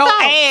 Real Your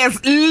talk. ass,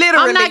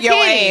 literally I'm not your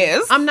kidding.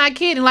 ass. I'm not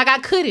kidding. Like I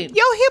couldn't.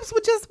 Your hips were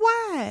just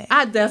wide.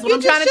 That's what you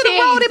I'm trying to just tell shoulda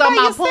you. rolled it So by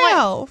my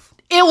yourself.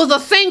 point, it was a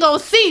single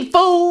seat,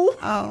 fool.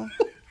 Oh.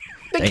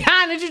 The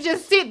kind that you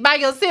just sit by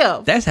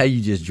yourself. That's how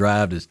you just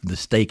drive the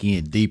stake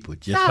in deeper.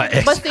 Just by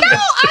But see, No,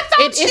 I thought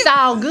it's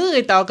all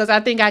good though, because I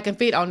think I can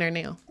fit on there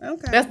now.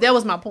 Okay. That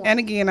was my point. And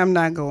again, I'm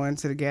not going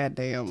to the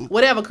goddamn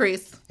Whatever,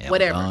 Chris. Amazon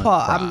Whatever.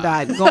 park. I'm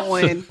not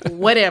going.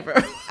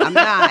 Whatever. I'm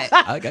not.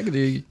 I can do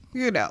you.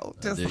 You know,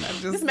 just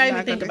Just made me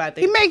not think gonna- about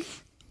that. He make.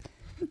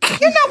 You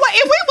know what?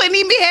 If we wouldn't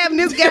even be having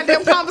this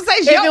goddamn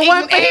conversation, If your it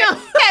wasn't for ignorant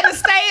ass had to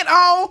stay at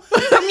home,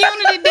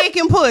 community dick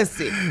and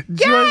pussy.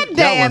 God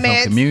damn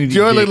it.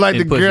 Joy look like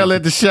the girl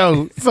at the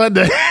show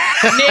Sunday.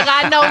 Nigga,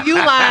 I know you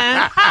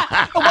lying.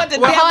 What the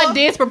With her devil?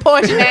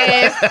 disproportionate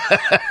ass.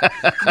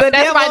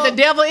 That's right, the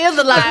devil is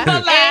a lie.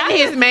 And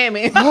his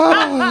mammy. We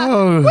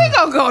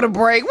gonna go to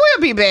break. We'll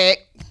be back.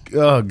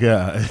 Oh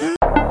God.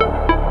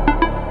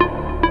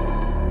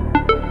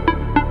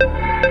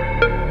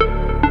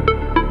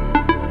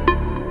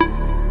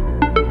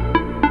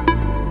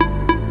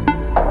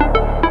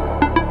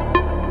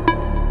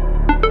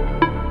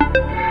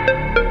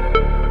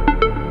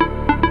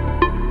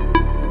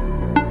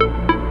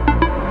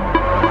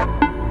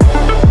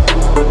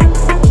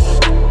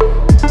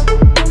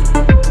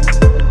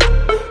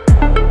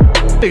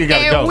 Nigga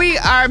gotta And go. we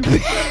are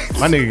back.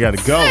 My nigga gotta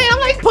go. I'm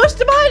like, push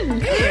the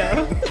button.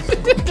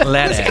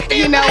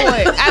 You know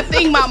what? I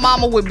think my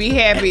mama would be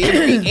happy if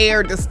we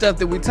aired the stuff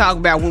that we talk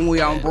about when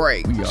we on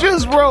break.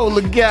 Just roll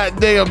the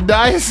goddamn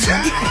dice.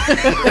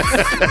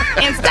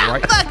 And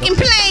stop fucking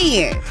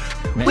playing.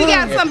 We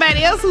got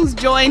somebody else who's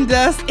joined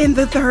us in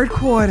the third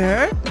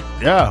quarter.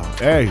 Yeah.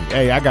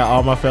 Hey, I got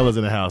all my fellas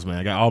in the house, man.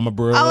 I got all my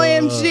bros.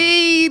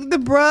 OMG, the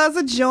Bruhs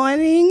are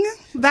joining.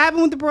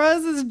 Vibin With The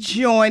Bruhs is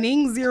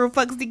joining. 0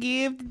 fucks to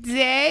give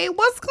today.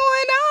 What's going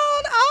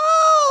on?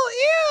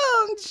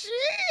 Oh,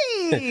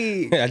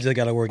 OMG. I just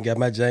gotta work and get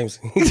my James.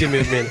 Give me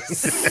a minute.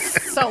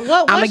 So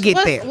what? I'ma get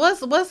there.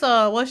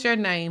 What's your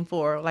name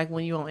for like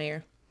when you on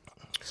air?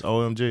 It's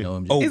OMG.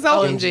 Oh, It's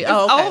OMG. It's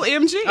Oh, okay.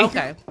 OMG.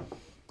 Okay.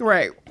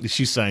 Right.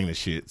 She sang the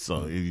shit,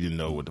 so you didn't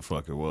know what the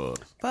fuck it was.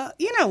 But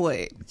you know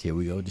what? Here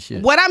we go with the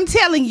shit. What I'm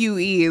telling you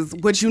is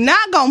what you're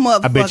not gonna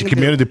motherfucking I bet your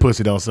community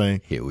pussy don't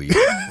sing. Here we go.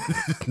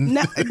 do.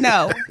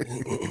 No.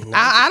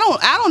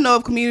 I don't know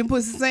if community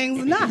pussy sings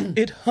or not.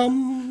 it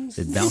hums.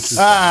 It bounces.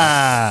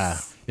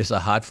 It's a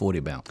hot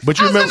 40 bounce. But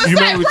you remember we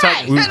were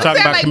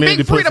talking about community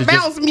Big Frida pussy.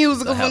 bounce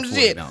music or A some hot 40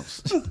 shit.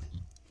 bounce.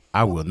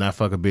 I will not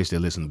fuck a bitch that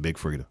listen to Big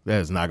Frida. That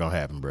is not gonna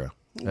happen, bro.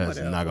 That's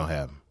not gonna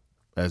happen.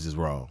 That's just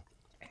wrong.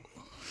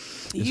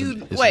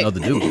 It's Wait. another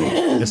dude.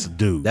 That's a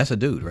dude. That's a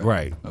dude, right?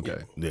 right. Okay.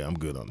 Yeah, I'm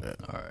good on that.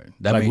 All right.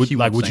 That Like means what- she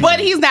like would what sing. you- But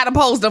he's not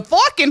opposed to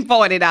fucking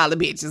 $40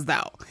 bitches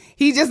though.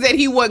 He just said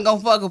he wasn't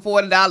gonna fuck a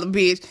 $40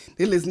 bitch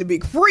that listen to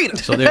Big Frida.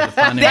 So there's a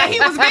financial. That he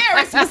was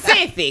very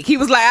specific. He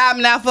was like, I'm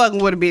not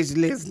fucking with a bitch that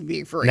listens to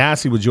Big Frida. Now I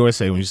see what Joy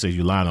say when you say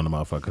you lying on the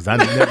motherfucker. Because I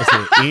never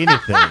said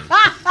anything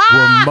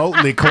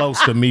remotely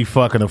close to me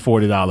fucking a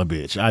 $40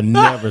 bitch. I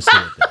never said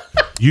that.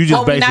 You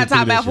just But we're basically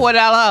not talking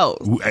about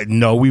 $40 hoes.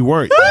 No, we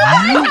weren't.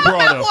 You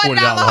brought up $40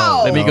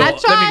 hoes. Let me go. I Let me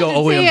tried go. to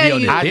OMG tell on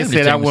you. this. I Damn, just this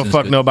said I wouldn't Jameson's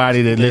fuck good.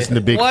 nobody that listened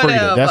to Big Frida.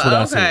 Whatever, That's what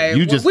I okay. said.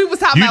 You just We was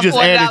talking you about just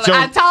 $40. added your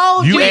I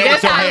told you, added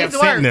that's your how half this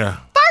cent works. there.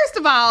 First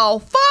of all,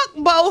 fuck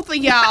both of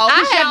y'all. I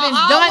 'cause haven't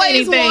y'all done always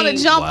anything. want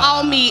to jump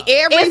on me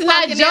every It's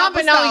not fucking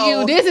jumping episode. on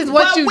you. This is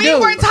what but you we do.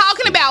 were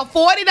talking about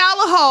 $40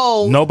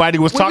 hoes. Nobody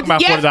was talking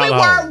about $40 yes,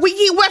 hoes.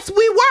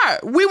 we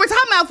were. We were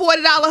talking about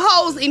 $40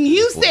 hoes, and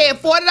you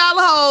said $40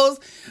 hoes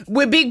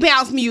with big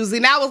bounce music.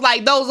 And I was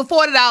like, those are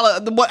 $40.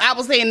 I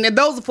was saying that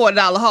those are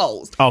 $40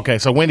 hoes. Okay,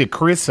 so when did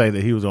Chris say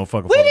that he was on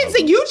fucking? We didn't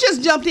say you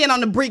just jumped in on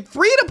the Big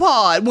Frida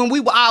part when we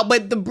were out,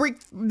 but the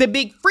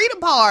Big Frida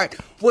part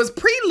was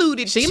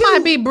preluded. She to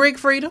might be Brick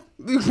Frida.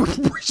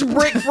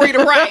 Brick Frida,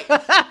 right?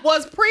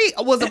 was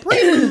a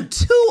prelude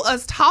to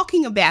us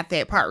talking about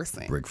that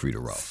person. Brick Frida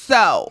Ross.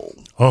 So,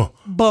 Oh,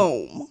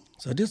 boom.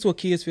 So this is what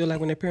kids feel like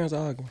when their parents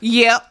are arguing.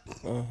 Yep.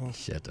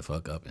 Shut the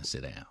fuck up and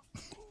sit down.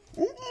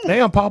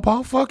 Damn,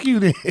 Pawpaw, fuck you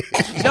then.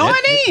 Join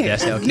in.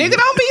 That's how Nigga,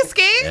 don't be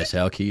scared. That's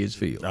how kids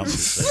feel. Don't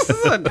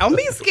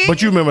be scared.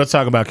 But you remember us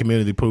talking about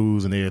community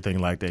pools and everything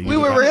like that. We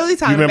were really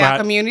talking remember about how-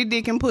 community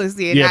dick and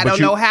pussy, and Yeah, I but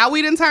don't know how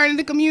we done turned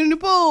into community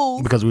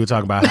pools. Because we were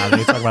talking about how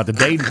they talk about the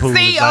dating pool.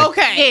 See, It's like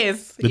okay.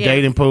 Yes. The yes.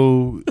 dating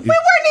pool. We weren't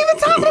even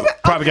talking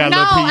about. Probably got a No,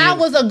 little pee in I it.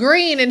 was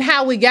agreeing in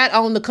how we got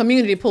on the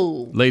community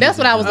pool. Ladies That's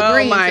what I was and Oh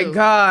agreeing my to. The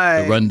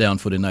god. rundown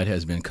for the night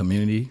has been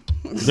community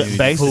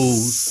Basic.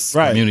 pools,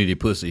 Right. community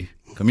pussy,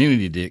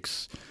 community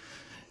dicks,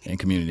 and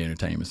community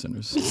entertainment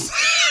centers.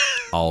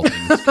 All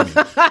things community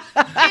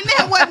And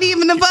that wasn't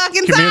even the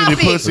fucking Community topic.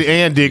 pussy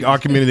and dick are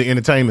community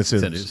entertainment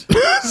centers.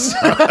 centers.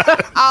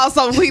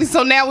 Also,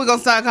 so now we're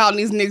gonna start calling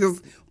these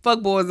niggas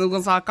fuckboys, and we're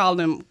gonna start calling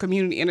them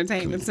community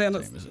entertainment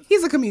centers.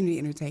 He's a community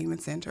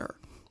entertainment center.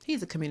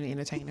 He's a community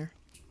entertainer.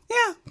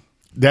 Yeah.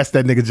 That's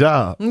that nigga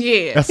job.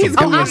 Yeah. That's some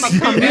I'm a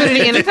good-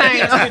 community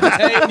entertainer.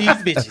 Entertain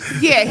these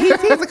bitches. Yeah,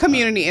 he's a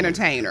community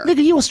entertainer.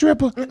 Nigga, you a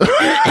stripper?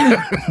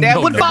 That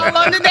would fall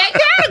under that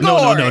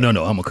category.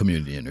 No. I'm a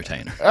community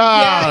entertainer.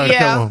 Ah, come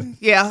Yeah, on.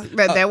 yeah.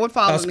 That would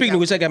fall under Speaking of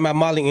which, I got my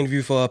modeling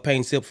interview for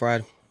Paint Sip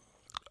Friday.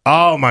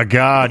 Oh my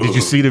God! Did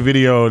you see the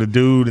video of the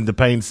dude in the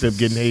paint sip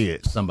getting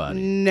head? Somebody.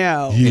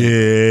 No.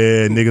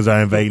 Yeah, niggas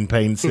are invading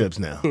paint sips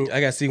now. I got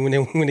to see when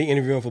they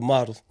interviewing for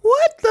models.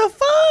 What the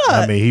fuck?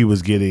 I mean, he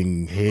was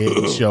getting head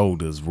and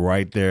shoulders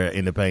right there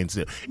in the paint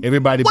sip.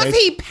 Everybody, Was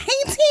he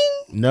painting?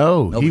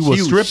 No, he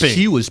was stripping.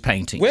 She was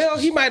painting. Well,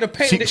 he might have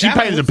painted. she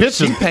painted the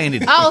picture. she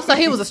painted. Oh, so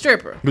he was a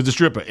stripper. He was a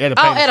stripper at a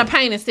Oh, paint at a sip.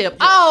 painting sip.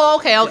 Oh,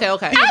 okay. I thought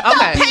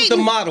Okay. He was the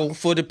model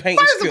for the paint.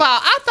 First of strip. all,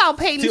 I thought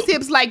painting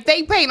tips like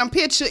they paint a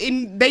picture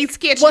and they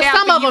sketch Well, it out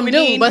some for of you them and do,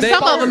 then but they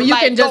some of them you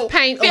like can just go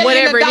paint fill in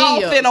whatever a it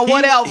is. dolphin or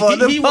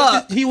whatever. He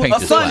was the Paint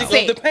the subject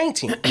style. of the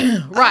painting.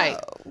 Right.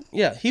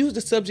 Yeah, he was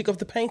the subject of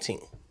the painting.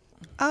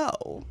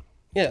 Oh.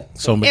 Yeah.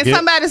 So And Miguel,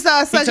 somebody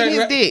started sucking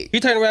his dick. He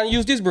turned around and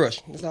used this brush.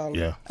 That's all.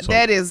 yeah. So,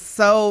 That is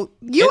so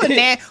you And- and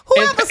that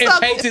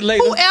and painted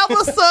later.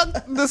 whoever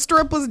sucked the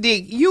stripper's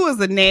dick, you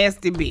is a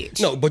nasty bitch.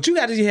 No, but you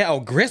got to see how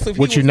aggressive.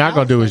 what you're not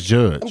gonna do is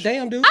judge.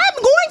 Damn, dude. I'm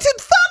going to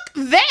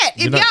fuck that.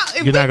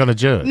 You're not gonna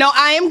judge. No,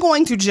 I am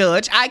going to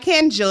judge. I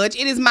can judge.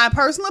 It is my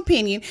personal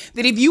opinion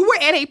that if you were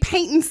at a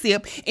paint and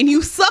sip and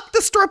you sucked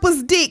the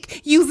stripper's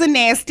dick, you's a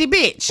nasty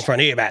bitch. In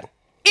front of everybody.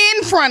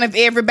 In front of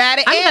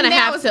everybody. I'm and gonna now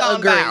have it's to gone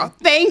agree. down.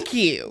 Thank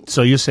you.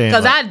 So you're saying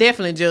Because like- I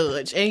definitely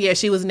judge. And yeah,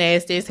 she was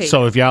nasty as hell.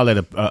 so if y'all at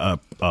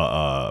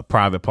a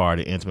private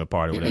party, intimate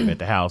party, whatever at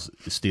the house,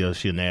 still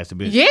she a nasty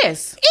bitch.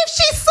 yes. If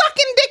she's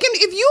sucking dick and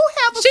if you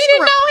have a She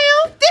didn't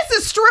know him? This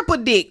is stripper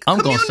dick. I'm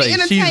gonna Community say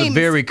she's entertainment.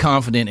 very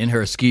confident in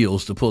her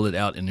skills to pull it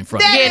out and in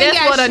front of That you. Yeah, that's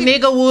Yeah, what a she-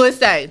 nigga would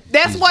say.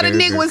 That's She's what a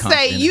very, nigga very would say.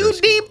 confident in You her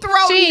skills. deep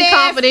throat She ain't nasty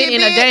confident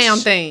in a bitch. damn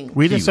thing.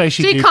 We didn't say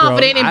she. She deep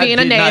confident throat. in being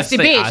a did not nasty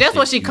say- bitch. I That's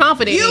what said she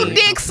confident You in.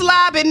 dick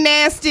slobbing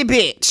nasty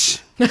bitch.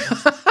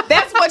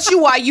 That's what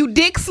you are. You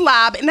dick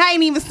slob, and I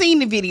ain't even seen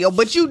the video,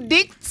 but you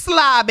dick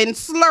slobbing,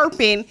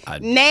 slurping,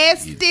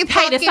 nasty Hey,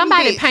 fucking did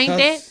somebody bitch. paint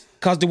that?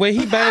 Cause the way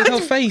he banged her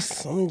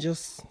face, I'm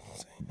just.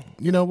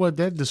 You know what?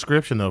 That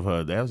description of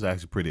her, that was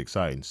actually pretty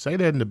exciting. Say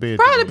that in the bed.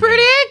 Probably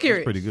pretty That's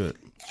accurate. pretty good.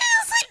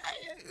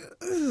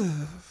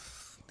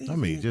 I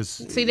mean,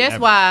 just See, that's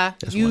why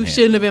That's you one hand.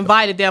 shouldn't have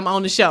invited them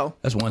on the show.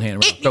 That's one hand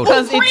around.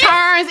 Because it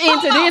turns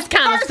into this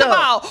kind of First of stuff.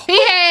 all,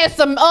 He has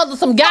some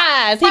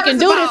guys. He can First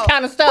do of this all,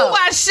 kind of Who stuff.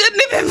 I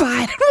shouldn't have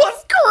invited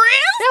was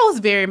Chris. That was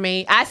very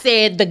mean. I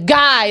said the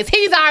guys.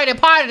 He's already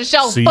part of the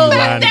show. See, you fool.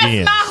 lying That's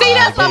again. not- See,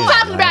 that's what I'm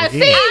talking about. Lying See,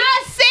 again.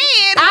 I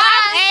said, I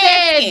I'm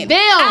said asking. them.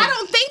 I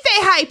don't think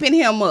they hyping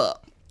him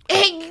up. he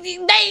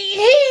adding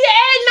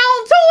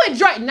on to it.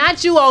 Drake,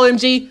 not you,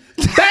 OMG.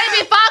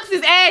 Baby Fox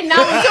is adding on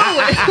to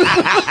it.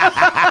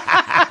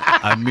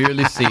 I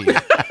merely said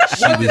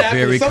she was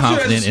very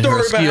confident in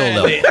her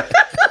skill level.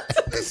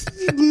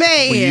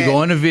 Man. When you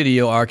go in a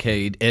video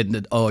arcade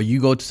and or you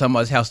go to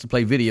somebody's house to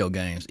play video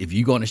games, if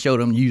you're going to show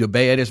them you the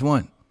baddest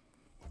one,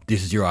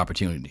 this is your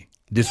opportunity.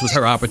 This was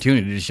her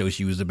opportunity to show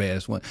she was the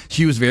baddest one.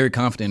 She was very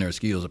confident in her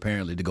skills,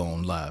 apparently, to go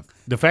on live.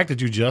 the fact that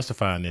you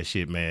justifying that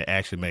shit, man,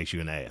 actually makes you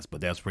an ass.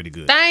 But that's pretty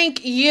good.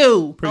 Thank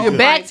you. Pretty You're good.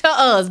 back to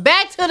us.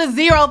 Back to the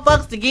zero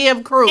fucks to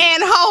give crew.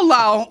 And hold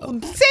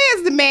on,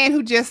 says the man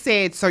who just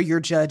said, so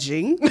you're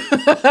judging.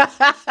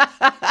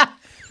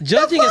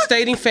 Judging and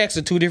stating facts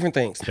are two different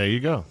things. There you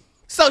go.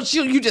 So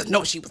you just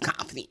know she was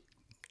confident.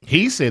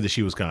 He said that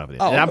she was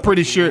confident, and I'm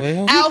pretty sure.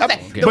 Well, I'll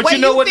say, the But way you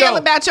know what, feel though?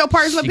 about your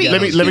personal She got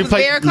opinion, let me she play.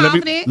 was very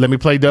confident. Let me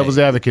play devil's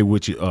advocate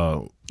with you.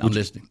 I'm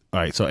listening. All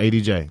right, so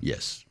ADJ.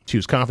 Yes. She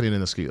was confident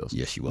in her skills.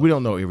 Yes, she was. We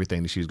don't know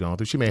everything that she's gone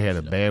through. She may have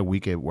had a bad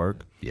week at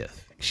work. Yes.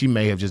 She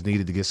may have just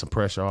needed to get some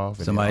pressure off.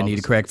 and Somebody then all need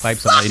of to a crack pipe.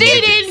 Somebody She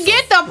need to- didn't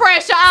get the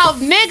pressure off,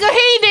 nigga.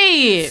 He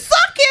did.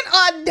 Sucking sticking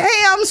a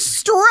damn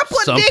stripper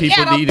Some dick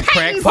people at a need a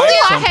crack paint pipe, sip.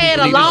 I some had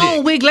people a need a long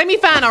dick. week. Let me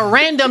find a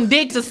random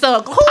dick to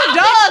suck. Who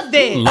does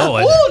that?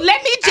 Lord. Ooh,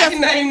 let me I just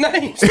can name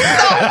names. so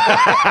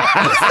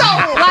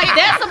Like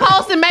that's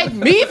supposed to make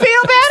me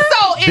feel better?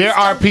 so it's, There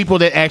are people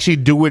that actually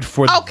do it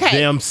for okay.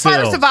 themselves.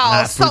 First of all,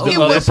 not so for the it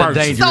other was that's a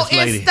person. dangerous so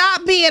lady. it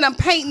stopped being a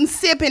paint and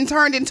sip and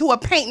turned into a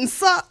paint and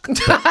suck. You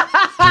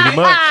Pretty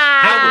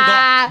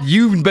much.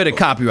 You better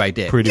copyright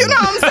that. Pretty know much.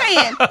 what I'm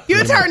saying?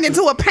 You turned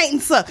into a paint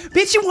and suck.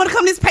 Bitch, you want to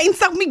come this paint and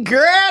suck with me?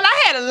 Girl,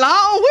 I had a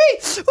long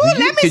week. Ooh,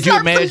 let me Could you slurp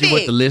some imagine what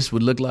dick. the list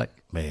would look like?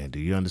 Man, do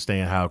you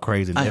understand how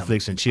crazy I am-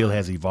 Netflix and chill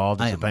has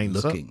evolved I into am paint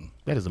and suck? looking.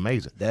 That is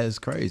amazing. That is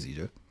crazy,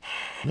 Joe.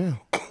 Yeah,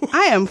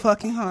 I am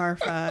fucking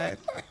horrified.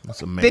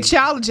 that's amazing. That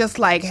y'all are just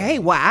like, hey,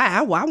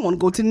 I want to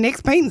go to the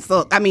next paint and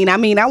suck. I mean,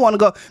 I want to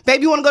go.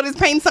 Baby, you want to go to this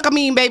paint and suck? I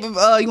mean, baby, you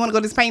want to go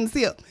to this paint and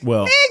sip?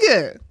 Well-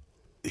 nigga.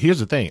 Here's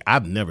the thing.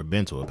 I've never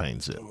been to a paint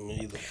and sip.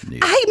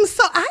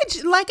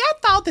 I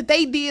thought that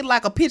they did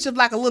like a picture of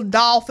like a little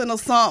dolphin or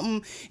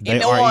something, They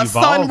and are or a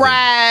evolving.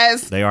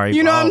 sunrise. They are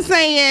You know what I'm evolving.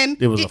 saying?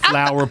 There was a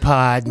flower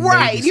pot.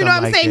 Right. maybe You know what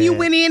I'm something saying? like You that.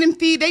 went in and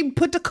they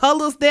put the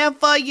colors there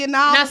for you and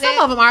all Now that. some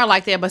of them are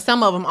like that, but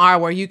some of them are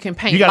where you can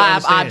paint You gotta live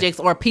understand. objects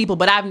or people.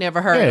 But I've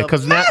never heard Yeah, of.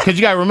 because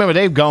you got to remember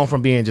they've gone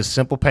from being just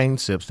simple paint and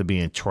sips to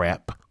being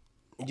trap.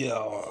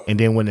 Yeah. And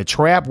then when the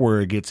trap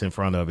word gets in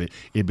front of it,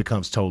 it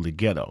becomes totally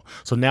ghetto.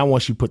 So now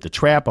once you put the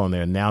trap on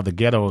there, now the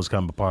ghetto has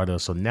come a part of it.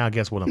 So now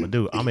guess what I'm going to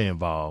do? I'm going to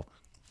involve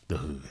the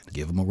hood.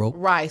 Give them a rope.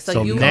 Right, so,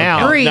 So you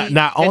now, agree not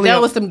that only there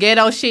am- was some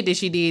ghetto shit that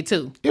she did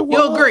too. It You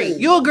was. agree?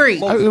 You agree? It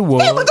was. All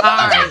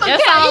right,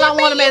 that's all I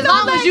want to make. As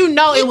long as you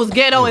know it was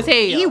ghetto as hell.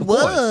 It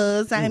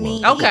was. I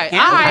mean, Okay, all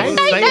I right. didn't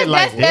say it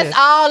like That's that.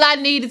 all I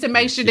needed to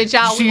make sure that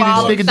y'all See, were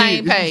all on this the nigga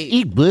same did- page.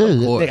 It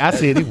was. course. Nigga, I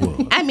said it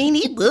was. I mean,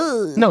 it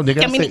was. No,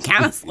 nigga, I mean, I it said-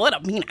 kind of sort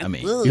of. I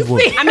mean, It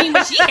was. I mean,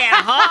 but she had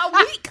a hard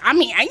week. I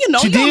mean, you know,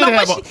 She you don't did know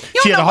have what a-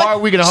 you she don't had a know hard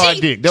what- week and a hard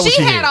dick. That's what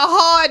she had had. a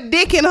hard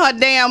dick in her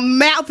damn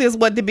mouth is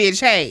what the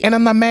bitch had. And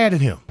I'm not mad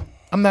at him.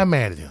 I'm not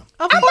mad at him.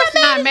 Of course,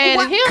 not mad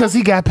at him. Because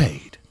he got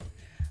paid.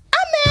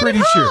 I'm mad Pretty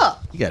at her. sure.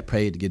 He got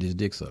paid to get his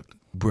dick sucked.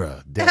 Bruh,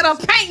 At that,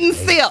 a paint and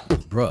sip.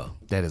 Bruh.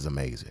 that is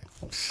amazing.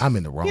 I'm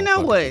in the wrong You know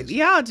fucking what? business.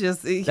 Y'all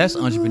just That's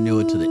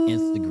entrepreneur to the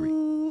nth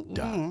degree.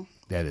 Dog,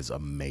 that is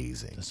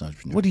amazing. That's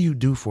entrepreneur. What do you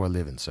do for a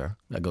living, sir?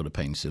 I go to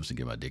paint and sips and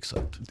get my dick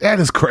sucked. That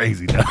is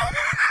crazy, dog.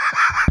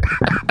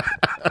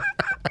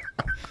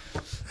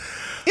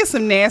 it's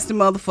some nasty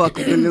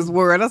motherfuckers in this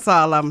world. That's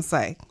all I'm gonna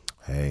say.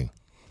 Hey,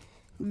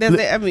 That's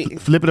it. I mean,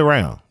 flip it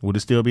around. Would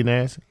it still be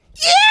nasty?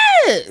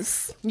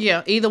 yes.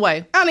 Yeah, either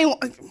way. I don't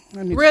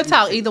even. Real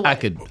talk, either way. I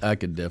could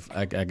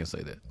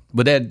say that.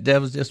 But that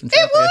was just some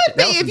trap would ass shit.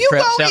 That be was if some you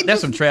trap go shit. and That's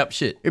just- some trap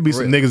shit. It'd be For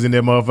some real. niggas in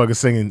there motherfucker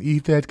singing,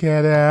 "Eat that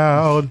cat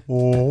out."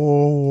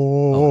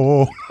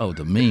 Oh, Oh,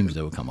 the memes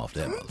that would come off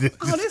that. motherfucker.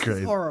 Oh, this crazy.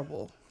 is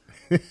horrible.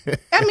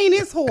 I mean,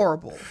 it's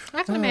horrible.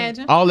 I can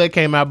imagine. All that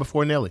came out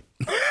before Nelly.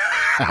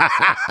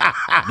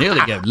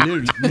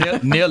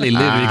 Nelly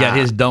literally got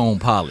his dome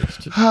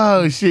polished.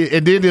 Oh shit!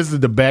 And then this is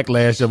the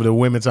backlash of the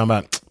women talking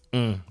about.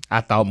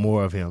 I thought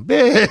more of him.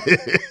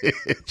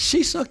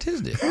 She sucked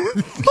his dick. Who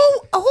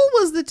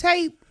was the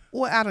tape?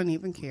 Well, I don't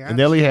even care.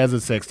 Nelly has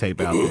a sex tape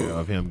out there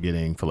of him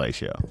getting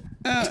fellatio.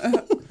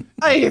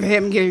 I hear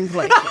him getting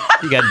played.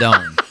 He got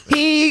dome.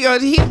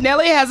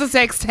 Nelly has a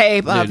sex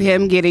tape of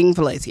him getting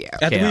fellatio.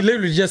 After we Cap.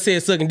 literally just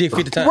said sucking dick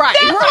 50 times.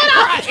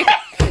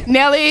 Right.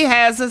 Nelly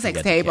has a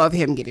sex tape of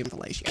him getting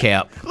fellatio.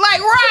 Cap. Like,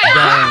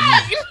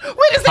 right.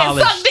 We just said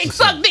Polished. suck dick,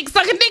 suck dick,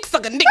 sucking dick,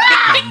 sucking dick,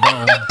 dick.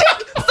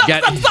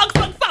 Got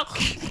Suck.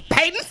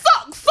 Paid and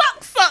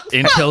suck.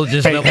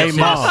 intelligence Hey, level. hey,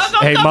 mom.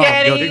 Hey, mom.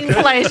 Getting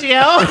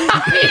fellatio.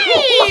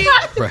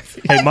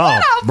 Hey,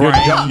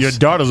 mom. Your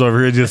daughter's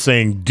over here just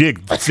saying dick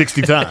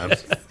 60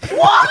 times.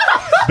 What?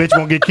 Bitch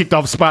won't get kicked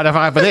off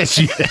Spotify for that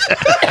shit.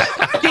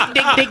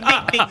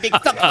 Dick,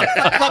 suck.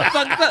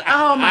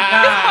 Oh my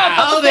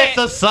god. Oh, that's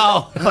a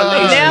song.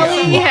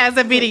 Nelly has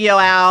a video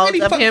out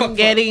Really of fuck, him fuck, fuck.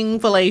 getting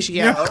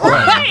fellatio.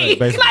 Right.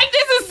 Basically. Like,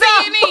 this is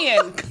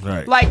CNN.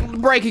 Right. Like,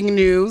 breaking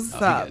news. he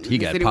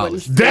got said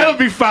polished. wouldn't- That'll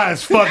be fine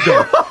as fuck,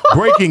 though.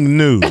 Breaking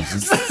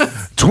news.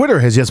 Twitter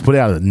has just put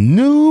out a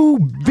new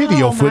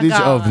video Oh, my footage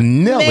God. of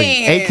Nelly,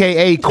 Man.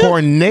 a.k.a.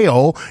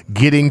 Cornell,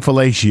 getting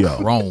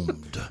fellatio. Roamed.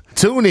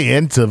 Tune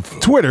in to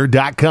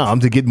twitter.com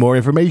to get more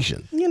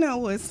information. You know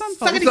what? Some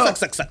Suck folks.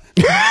 dick, suck.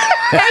 You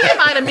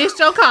might have missed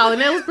your call,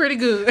 and that was pretty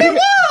good. It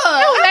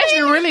was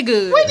actually really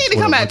good. We need to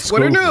come What at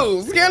Twitter school?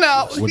 news, you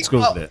know. What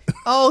school oh, is that?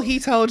 Oh, he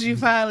told you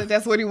finally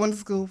that's what he went to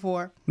school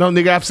for. No,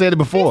 nigga, I've said it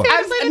before.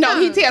 No,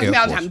 he tells me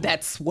all the Air time Force.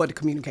 that's what a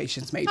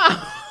communications major.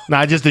 No,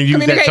 I just didn't use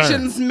that term.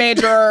 Communications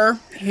major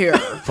here.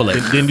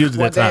 Didn't use it that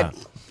What time.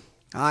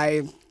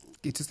 I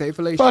get to say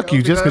fellatio. Fuck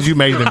you, just because you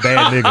made them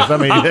bad niggas. I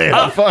mean,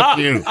 yeah, fuck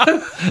you.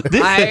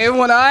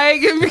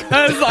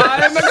 Because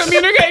I'm a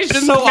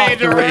communications So off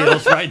the major.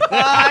 rails right now.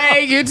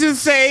 I get to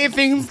say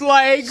things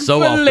like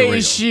So off the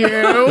rails.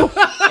 fellatio.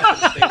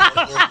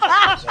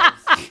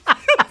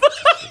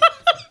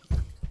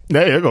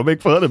 Now you're going to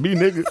make fun of me,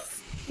 nigga.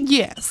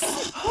 Yes.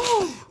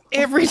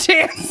 every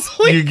chance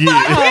we You get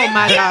find. it. Oh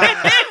my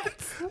God.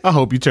 I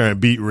hope you turn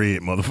beat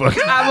red, motherfucker.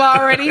 I'm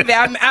already there.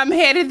 I'm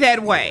headed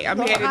that way. I'm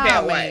headed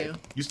that way. Man.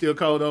 You still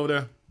cold over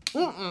there?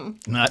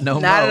 Not no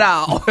more. Not at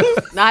all.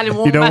 Not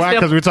even You know why?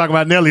 Because we're talking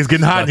about Nelly. It's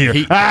getting hot in here.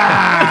 Heat.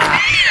 Ah!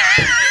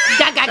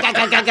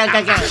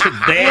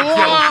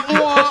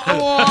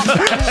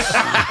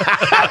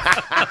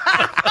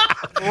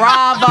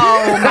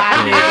 Bravo, my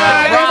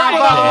nigga.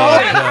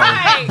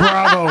 Bravo.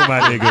 Bravo, my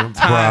nigga.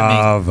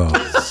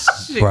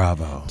 Bravo.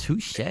 Bravo.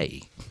 Touche.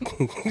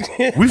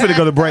 We finna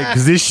go to break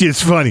because this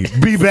shit's funny.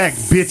 Be back,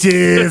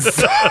 bitches.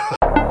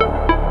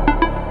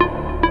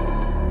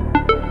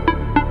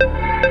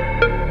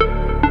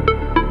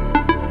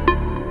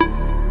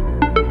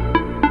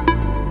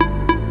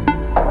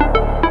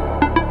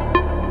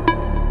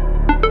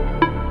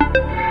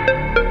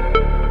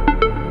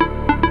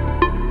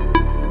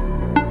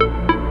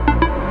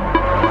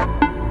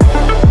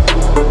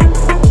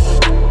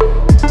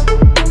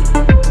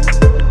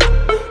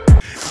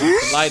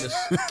 Lighters.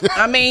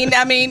 I mean, but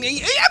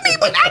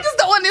I just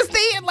don't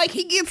understand. Like,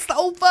 he gets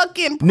so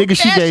fucking Nigga,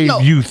 she gave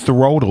professional. you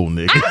Throatal,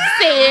 nigga.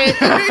 Said,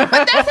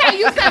 but that's how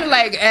you sound.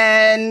 Like,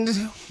 and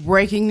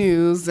breaking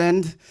news,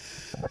 and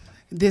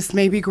this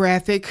may be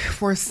graphic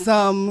for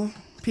some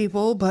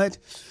people, but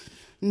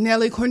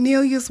Nelly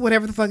Cornelius,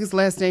 whatever the fuck his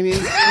last name is,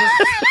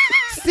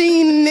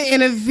 seen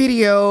in a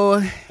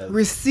video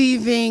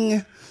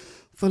receiving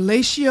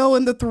fellatio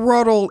in the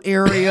throatal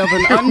area of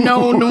an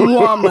unknown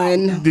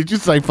woman. Did you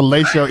say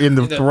fellatio in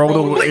the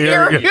Throatal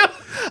area?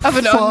 Of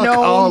an Fuck unknown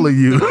all of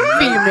you.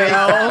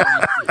 female.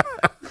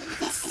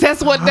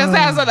 That's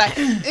how so like.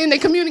 And the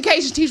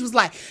communication teacher was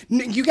like,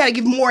 you got to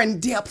give more in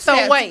depth.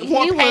 So wait,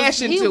 more he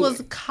passion to was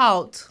it.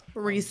 caught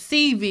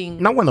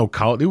receiving. No one no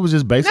caught. It was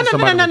just based on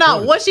somebody.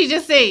 No. What she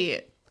just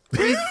said.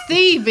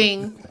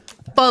 Receiving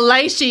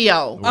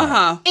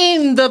fellatio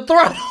in the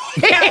throat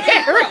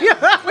area.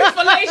 Which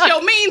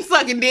fellatio means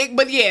sucking dick,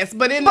 but yes,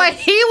 but in But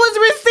he was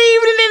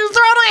receiving it in the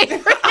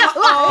throat area.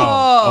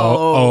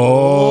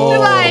 Oh.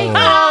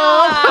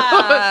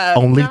 Like,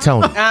 Only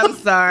Tony. I'm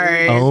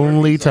sorry.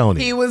 Only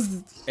Tony. He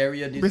was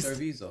Area de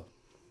servizo.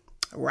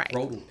 right.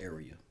 Throatal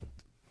area.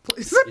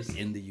 It's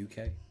in the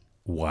UK.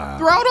 Wow.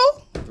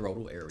 Throatal?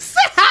 Throatal area.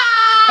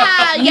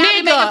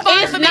 nigga,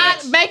 it's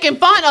not making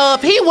fun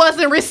of. He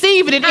wasn't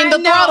receiving it in the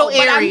throttle but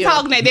area. I'm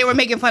talking that they were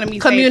making fun of me.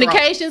 saying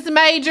Communications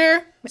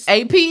major,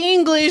 AP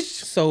English.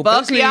 So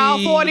Fuck basically,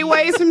 y'all 40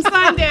 ways from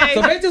Sunday.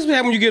 So basically, what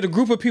happens when you get a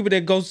group of people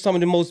that go to some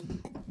of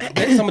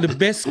the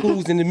best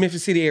schools in the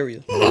Memphis City area.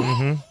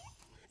 Mm-hmm.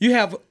 You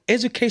have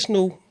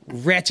educational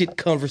ratchet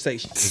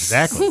conversations.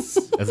 Exactly.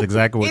 That's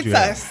exactly what It's you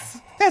have. us.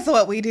 That's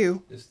what we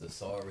do. It's the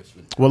Saurus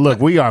with Well, look,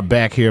 we are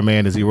back here,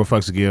 man. The Zero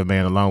Fucks to Give,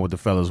 man, along with the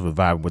fellas with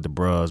Vibin With The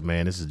Bruhs,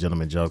 man. This is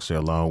Gentleman Jokester,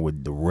 along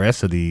with the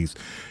rest of these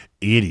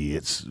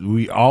idiots.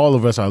 All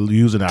of us are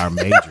using our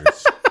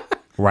majors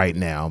right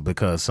now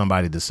because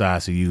somebody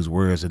decides to use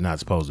words that are not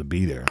supposed to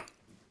be there.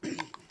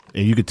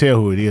 And you can tell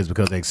who it is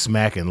because they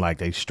smacking like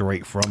they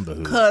straight from the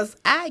hood. Because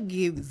I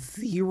give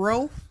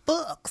 0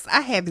 fucks.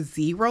 I have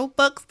 0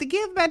 fucks to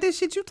give about this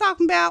shit you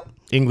talking about.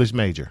 English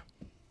major.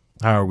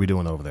 How are we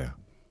doing over there?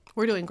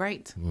 We're doing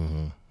great.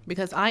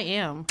 Because I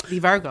am the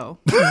Virgo.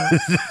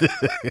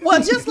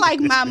 Well, just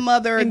like my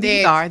mother And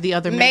these are the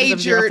other members of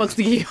Zero majored, Fucks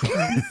to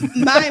Give.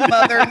 my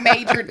mother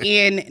majored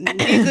in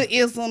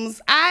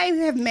nigga-isms. I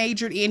have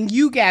majored in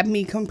you got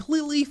me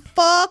completely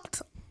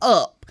fucked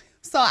up.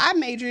 So I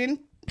majored in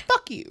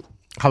fuck you.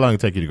 How long did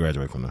it take you to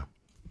graduate from there?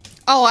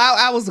 Oh,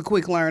 I was a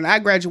quick learner. I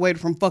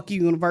graduated from Fuck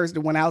You University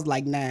when I was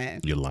like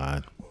 9. You're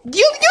lying. You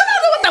don't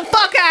know what the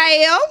fuck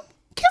I am.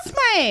 Kiss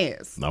my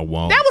ass. I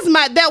won't. That was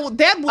my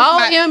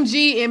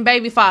OMG and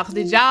Baby Fox.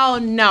 Did y'all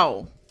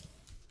know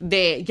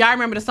that? Y'all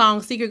remember the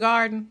song Secret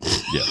Garden?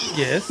 Yeah.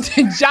 Yes.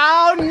 Did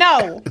y'all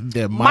know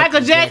That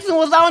Michael Jackson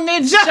was on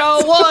that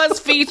show was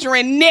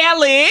featuring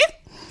Nelly.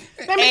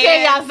 Let me tell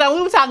y'all something.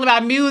 We were talking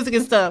about music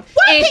and stuff.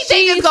 Why and can't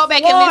they just go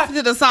back and listen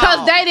to the song?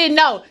 Because they didn't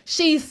know.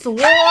 She swore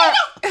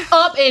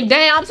up and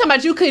down. I'm talking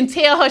about you couldn't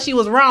tell her she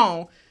was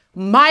wrong.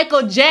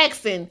 Michael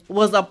Jackson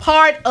was a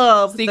part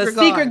of the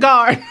Secret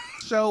Garden.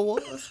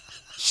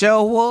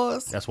 Show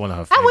was. That's one of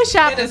her I favorites. wish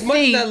y'all could As much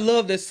see. as I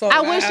love this song, I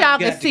wish y'all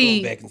could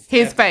see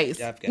his face.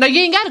 No, you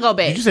ain't got to go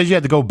back. You said you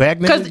had to go back,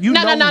 Because nigga? You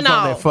know who's on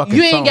that fucking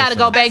you ain't song, got to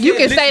go son. back. You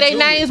can Listen say their to it.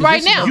 names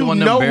right now. You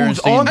One of know them who's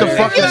on the Berenstein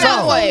fucking You know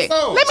song. what?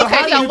 Let So me how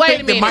tell do you. you Wait a think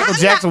that minute. Michael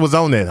Jackson was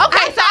on that?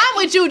 Okay, so I'm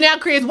with you now,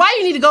 Chris. Why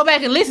you need to go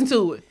back and listen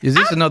to it? Is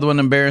this another one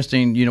of them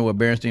Berenstein? You know what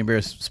Berenstein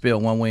Bears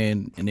spelled one way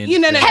and then You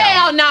know that-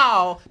 Hell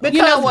no. Because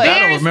You know what? I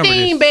don't remember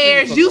Berenstein this.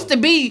 Bears used to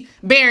be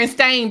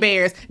Berenstain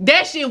Bears.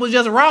 That shit was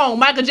just wrong.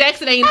 Michael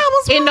Jackson ain't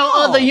was in no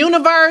wrong. other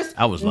universe.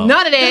 I was lost.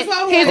 None of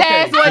that. His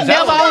ass was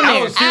never on I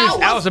there. was serious.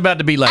 I was about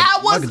to be like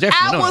Michael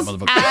Jackson. Hold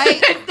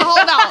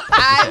on.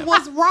 I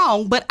was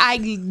wrong, but I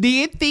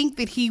did think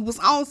that he was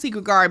on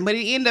Secret Garden, but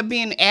it ended up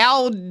being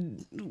Al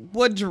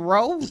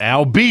Woodrow.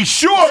 I'll be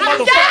sure,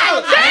 motherfucker.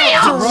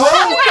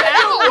 I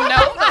don't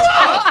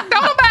know.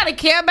 Don't nobody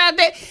care about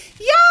that.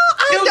 Y'all, It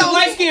I was the don't.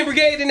 light skin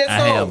brigade in that I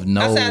song. have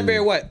no- Outside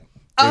Barry White.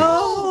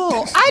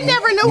 Oh, I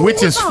never knew.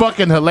 Which is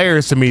fucking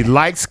hilarious to me.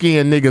 Light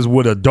skinned niggas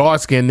with a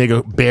dark skinned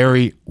nigga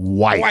Barry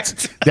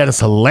White. That is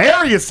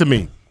hilarious to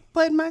me.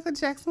 But Michael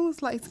Jackson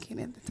was light skinned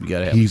at the time. You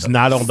gotta have He's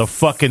not on the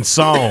fucking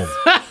song.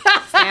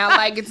 Sound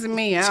like it to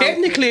me.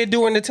 Technically,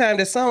 during the time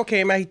that song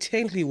came out, he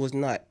technically was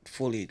not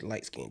fully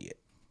light skinned yet.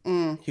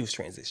 He was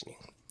transitioning.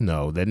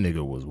 No, that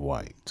nigga was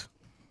white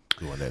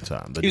during that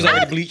time. He was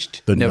already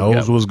bleached. The Never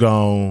nose got- was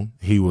gone.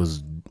 He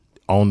was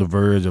on the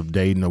verge of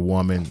dating a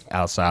woman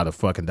outside of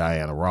fucking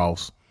Diana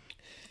Ross.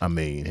 I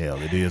mean,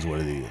 hell, it is what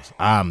it is.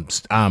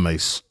 I'm a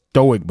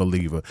stoic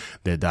believer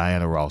that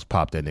Diana Ross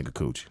popped that nigga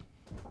coochie.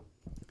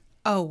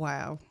 Oh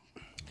wow.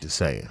 Just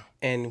saying.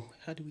 And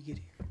how do we get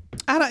here?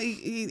 I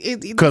don't.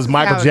 Because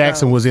Michael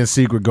Jackson was in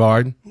Secret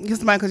Garden.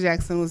 Because Michael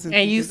Jackson was.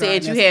 And you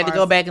said you had to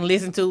go back and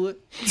listen to it.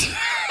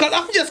 Because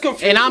I'm just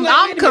confused. And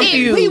I'm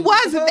confused. He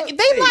was.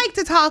 They like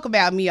to talk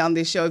about me on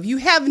this show. If you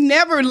have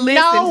never listened,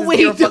 No, to we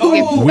Zero do.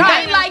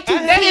 Fucks, They like to.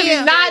 That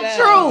is not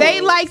true.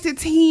 They like to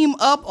team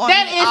up on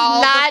That me is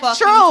all not the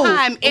fucking true.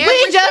 time. We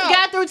Every just show.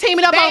 got through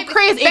teaming up on Baby-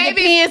 Chris. It baby-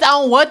 depends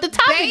on what the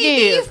topic Baby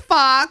is.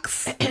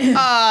 Fox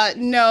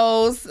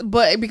knows,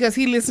 but because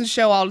he listens to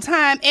the show all the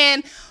time,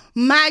 and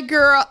my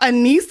girl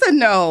Anissa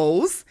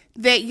knows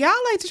that y'all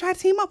like to try to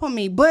team up on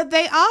me, but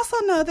they also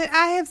know that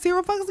I have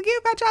zero fucks to give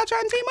about y'all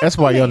trying to team up. That's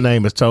on why me. your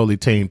name is totally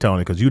Team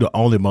Toni, because you the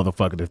only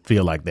motherfucker that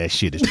feel like that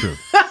shit is true.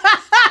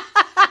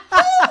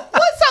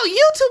 What? So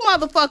you two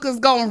motherfuckers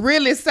gonna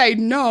really say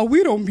no?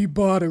 We don't be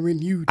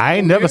bothering you. I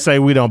ain't never say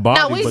we don't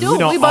bother No, we but do. we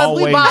don't We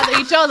always. bother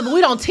each other, but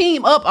we don't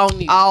team up on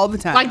you all the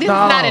time. Like this is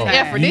not an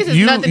effort. This is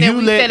You- nothing that you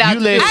we let- set out you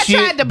to let do. I shit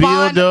tried to build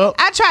bond. up.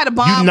 I tried to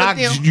bond with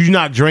them. You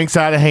knock drinks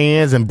out of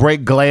hands and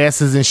break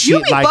glasses and shit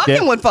You be like fucking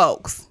that. with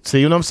folks.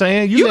 See what I'm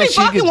saying? You let be shit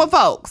fucking get- with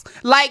folks.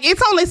 Like,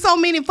 it's only so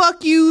many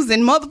fuck yous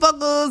and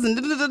motherfuckers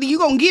and you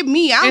gonna give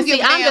me. I don't And give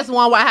see, a I'm damn. just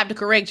one where I have to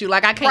correct you.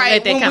 Like I can't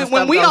let that when, kind of when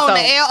stuff we go. on So the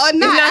air or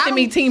not. it's not I to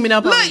me don't- teaming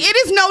up Look, on you. it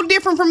is no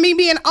different from me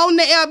being on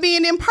the air,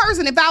 being in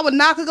person. If I would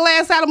knock a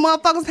glass out of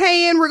motherfucker's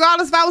hand,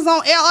 regardless if I was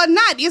on air or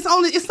not,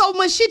 it's so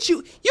much shit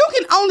you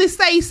can only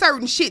say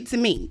certain shit to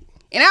me.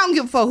 And I don't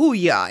give a fuck who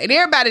you are. And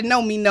everybody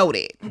know me know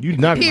that. You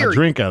knocked my Period.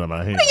 drink out of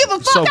my hand. I don't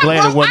give a fuck. So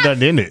glad it wasn't I-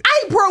 nothing in it.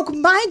 I broke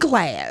my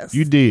glass.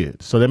 You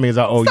did. So that means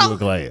I owe So- you a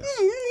glass.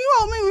 You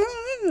owe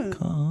me.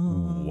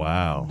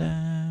 Wow.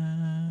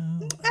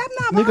 I'm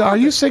not Nigga, are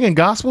you singing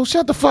gospel?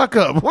 Shut the fuck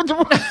up. What the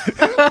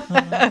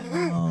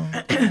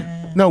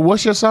No,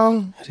 what's your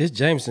song? This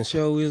Jameson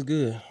show is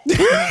good. You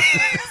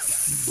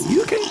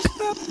can't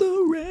stop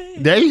the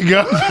rain There you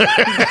go.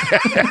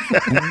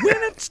 when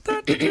it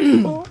starts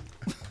to fall.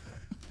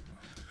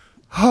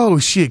 Oh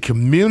shit,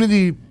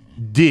 community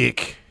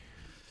dick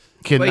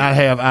cannot Wait.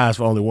 have eyes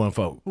for only one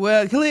folk.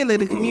 Well, clearly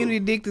the community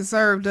dick that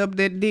served up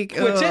that dick.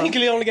 Well,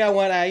 technically, only got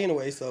one eye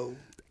anyway, so.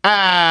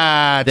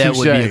 Ah, That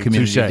would be a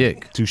community touche,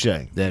 dick. Touche.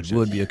 That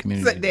would be a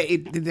community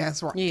dick.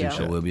 That's right. Yeah.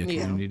 That would be a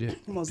community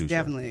dick. Most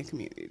definitely a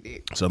community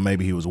dick. So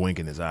maybe he was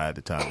winking his eye at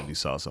the time when he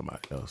saw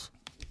somebody else.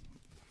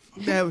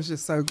 That was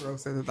just so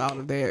gross at the thought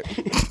of that.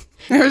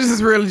 It was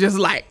just really just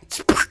like,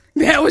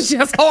 that was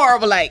just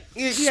horrible. Like,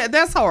 yeah,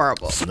 that's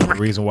horrible. Another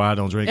reason why I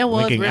don't drink It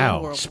was winking really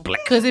out. horrible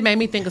because it made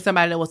me think of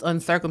somebody that was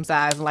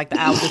uncircumcised and like the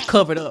eye was just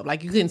covered up,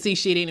 like you couldn't see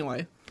shit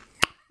anyway.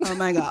 Oh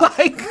my God.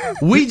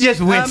 We just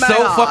went Oh my so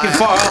God. fucking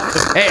far off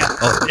the path.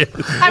 Oh, yeah.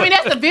 I mean,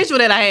 that's the visual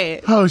that I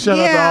had. Oh, shout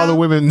out to Yeah. all the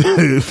women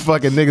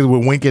fucking niggas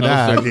with winking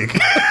eye. sorry. Nigga.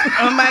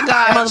 Oh my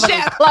God.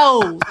 Motherfuckers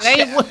closed.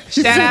 They ain't-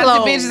 Shout out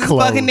closed. to bitches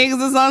Closed. fucking niggas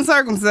that's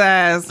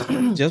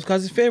uncircumcised. Just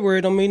because it's February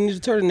don't mean you need a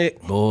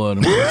turtleneck. Boy,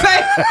 them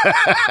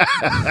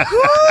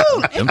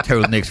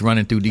turtlenecks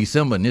running through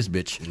December in this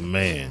bitch.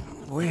 Man.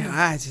 Well,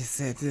 I just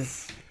said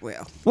this.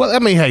 Well, I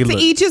mean, hey, To look.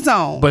 each his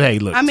own. But hey,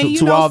 look, I mean, to- you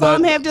to know, all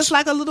some the- have just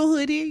like a little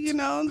hoodie, you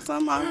know, and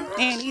some are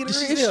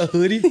anteater-ish. A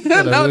hoodie.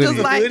 No, just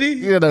like. hoodie.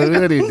 You got a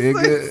hoodie,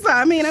 nigga. So,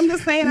 I mean, I'm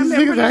just saying, I'm These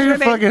pretty niggas out here sure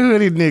they. fucking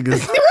hoodie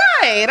niggas.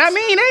 Right. I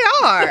mean, they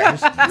are.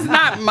 It's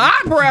not my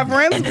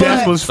preference,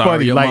 That's but. what's Sorry,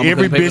 funny. your Like mama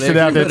every couldn't pay bitch for that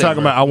that out there hoodie,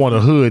 talking bro. about, I want a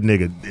hood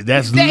nigga.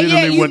 That's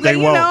literally what they you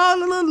want. know,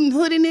 the little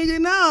hoodie nigga.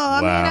 No,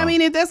 Wow. I mean,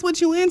 if that's what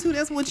you into,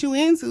 that's what you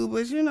into.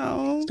 But you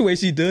know, That's the way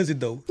she does it,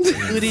 though.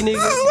 Hoodie nigga.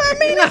 I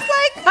mean, it's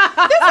like this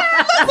how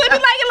it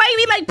looks. It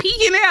be like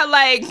peeking out.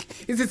 Like,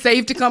 is it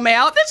safe to come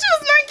out? That shit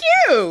was not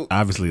cute.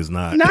 Obviously, it's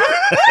not. Not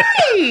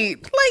right.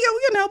 Like,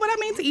 you know, but I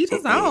mean, to each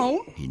his own.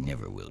 He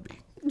never will be.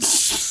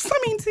 I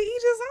mean, to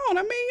each his own.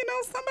 I mean, you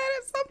know, some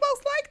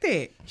folks like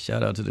that.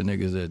 Shout out to the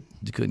niggas that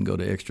couldn't go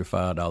the extra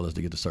 $5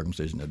 to get the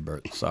circumcision at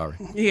birth. Sorry.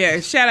 Yeah,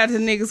 shout out to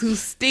niggas who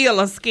still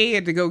are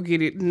scared to go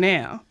get it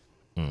now.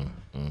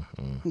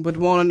 But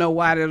want to know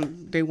why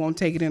they won't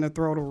take it in the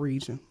Throatal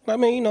region. I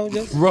mean, you know,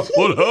 just.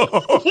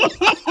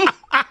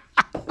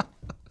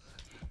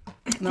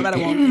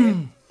 Nobody wants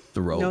it.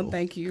 Throatal. No,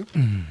 thank you.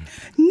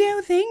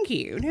 No, thank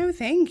you. No,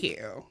 thank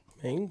you.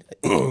 Man,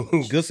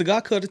 good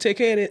cigar cutter, take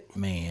care of it.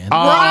 Man. Like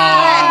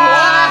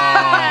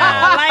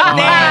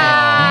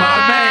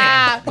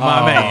that.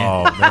 My man.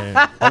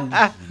 Oh,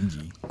 man.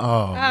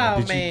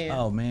 Oh man.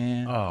 Oh,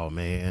 man. Oh,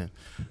 man.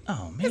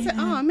 Oh, I man. said,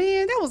 oh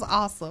man, that was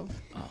awesome.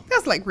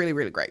 That's like really,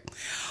 really great.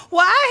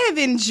 Well, I have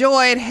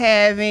enjoyed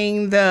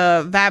having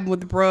the Vibin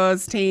With The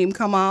Bruhs team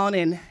come on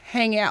and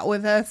hang out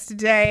with us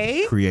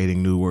today.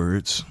 Creating new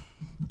words.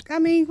 I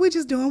mean, we're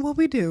just doing what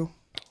we do.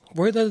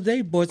 Word of the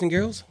day, boys and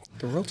girls.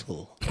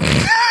 Throatal.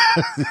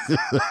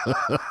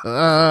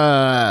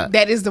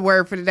 That is the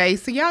word for today.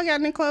 So y'all got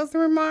any closing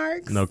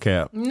remarks? No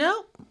cap.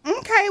 No.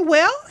 Okay,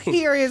 well,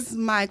 here is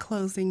my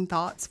closing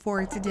thoughts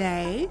for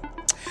today.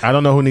 I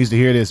don't know who needs to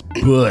hear this,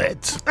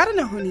 but I don't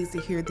know who needs to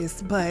hear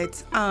this,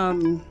 but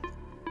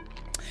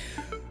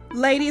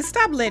ladies,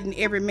 stop letting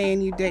every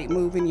man you date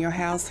move in your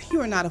house. You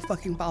are not a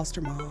fucking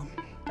foster mom.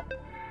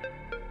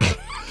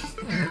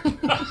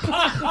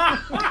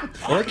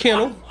 Or a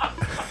kennel.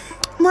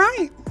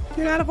 Right.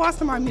 You're not a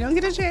foster mom. You don't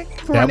get a check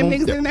for That one of them one-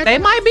 niggas in that. They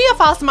might be a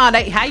foster mom.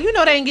 How you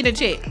know they ain't get a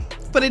check?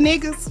 For the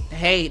niggas.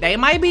 Hey, they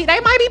might be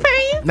paying.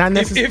 not If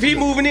necessarily. he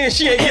moving in,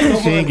 she ain't getting no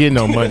She money. ain't getting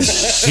no money.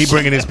 He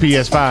bringing his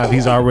PS5.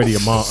 He's already a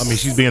mom. I mean,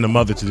 she's being a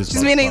mother to this.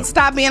 Just meaning motherfucker.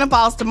 stop being a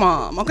foster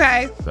mom,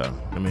 okay? So,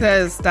 I mean,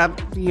 Because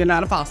stop. You're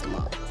not a foster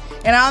mom.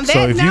 And on that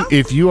so note,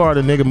 if you are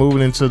the nigga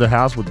moving into the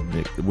house with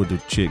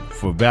the chick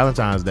for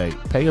Valentine's Day,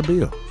 pay a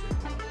bill.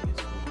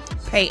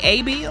 pay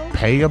a bill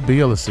Pay a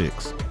bill of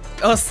 $6.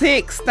 or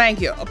 $6.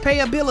 Thank you. Or pay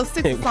a bill of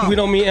 $6 or something. We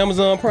don't mean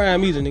Amazon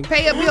Prime either, nigga.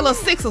 Pay a bill of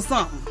 $6 or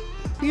something.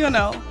 You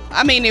know.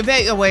 I mean, if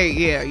they wait,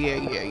 yeah.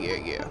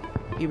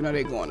 Even though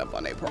they're going up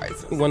on their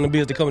prices. One of the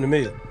bills that come in the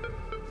mail.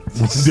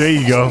 There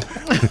you go.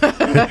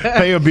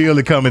 Pay a bill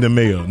to come in the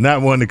mail,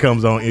 not one that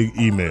comes on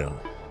email.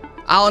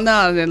 I don't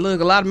know. And look,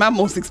 a lot of my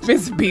most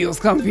expensive bills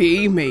come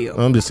via email.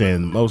 I'm just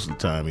saying, most of the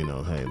time,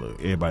 hey, look,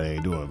 everybody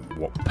ain't doing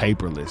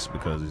paperless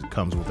because it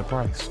comes with the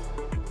price.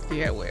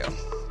 Yeah, well.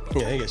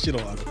 Yeah, ain't got shit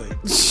on our plate.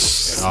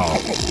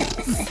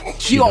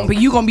 Oh,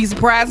 You gonna be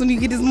surprised when you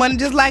get this money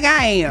just like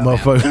I am.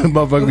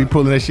 motherfucker be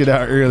pulling that shit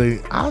out early.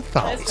 I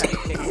thought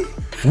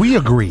we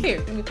agree. Here,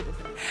 let me put this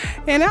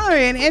in.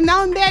 And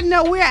on that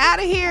note, we're out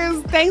of here.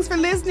 Thanks for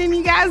listening,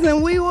 you guys,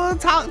 and we will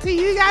talk to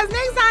you guys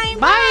next time.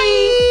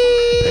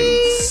 Bye.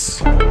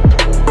 Peace.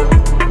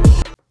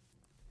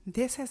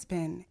 This has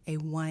been a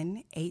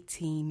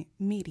 118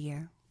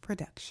 Media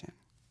production.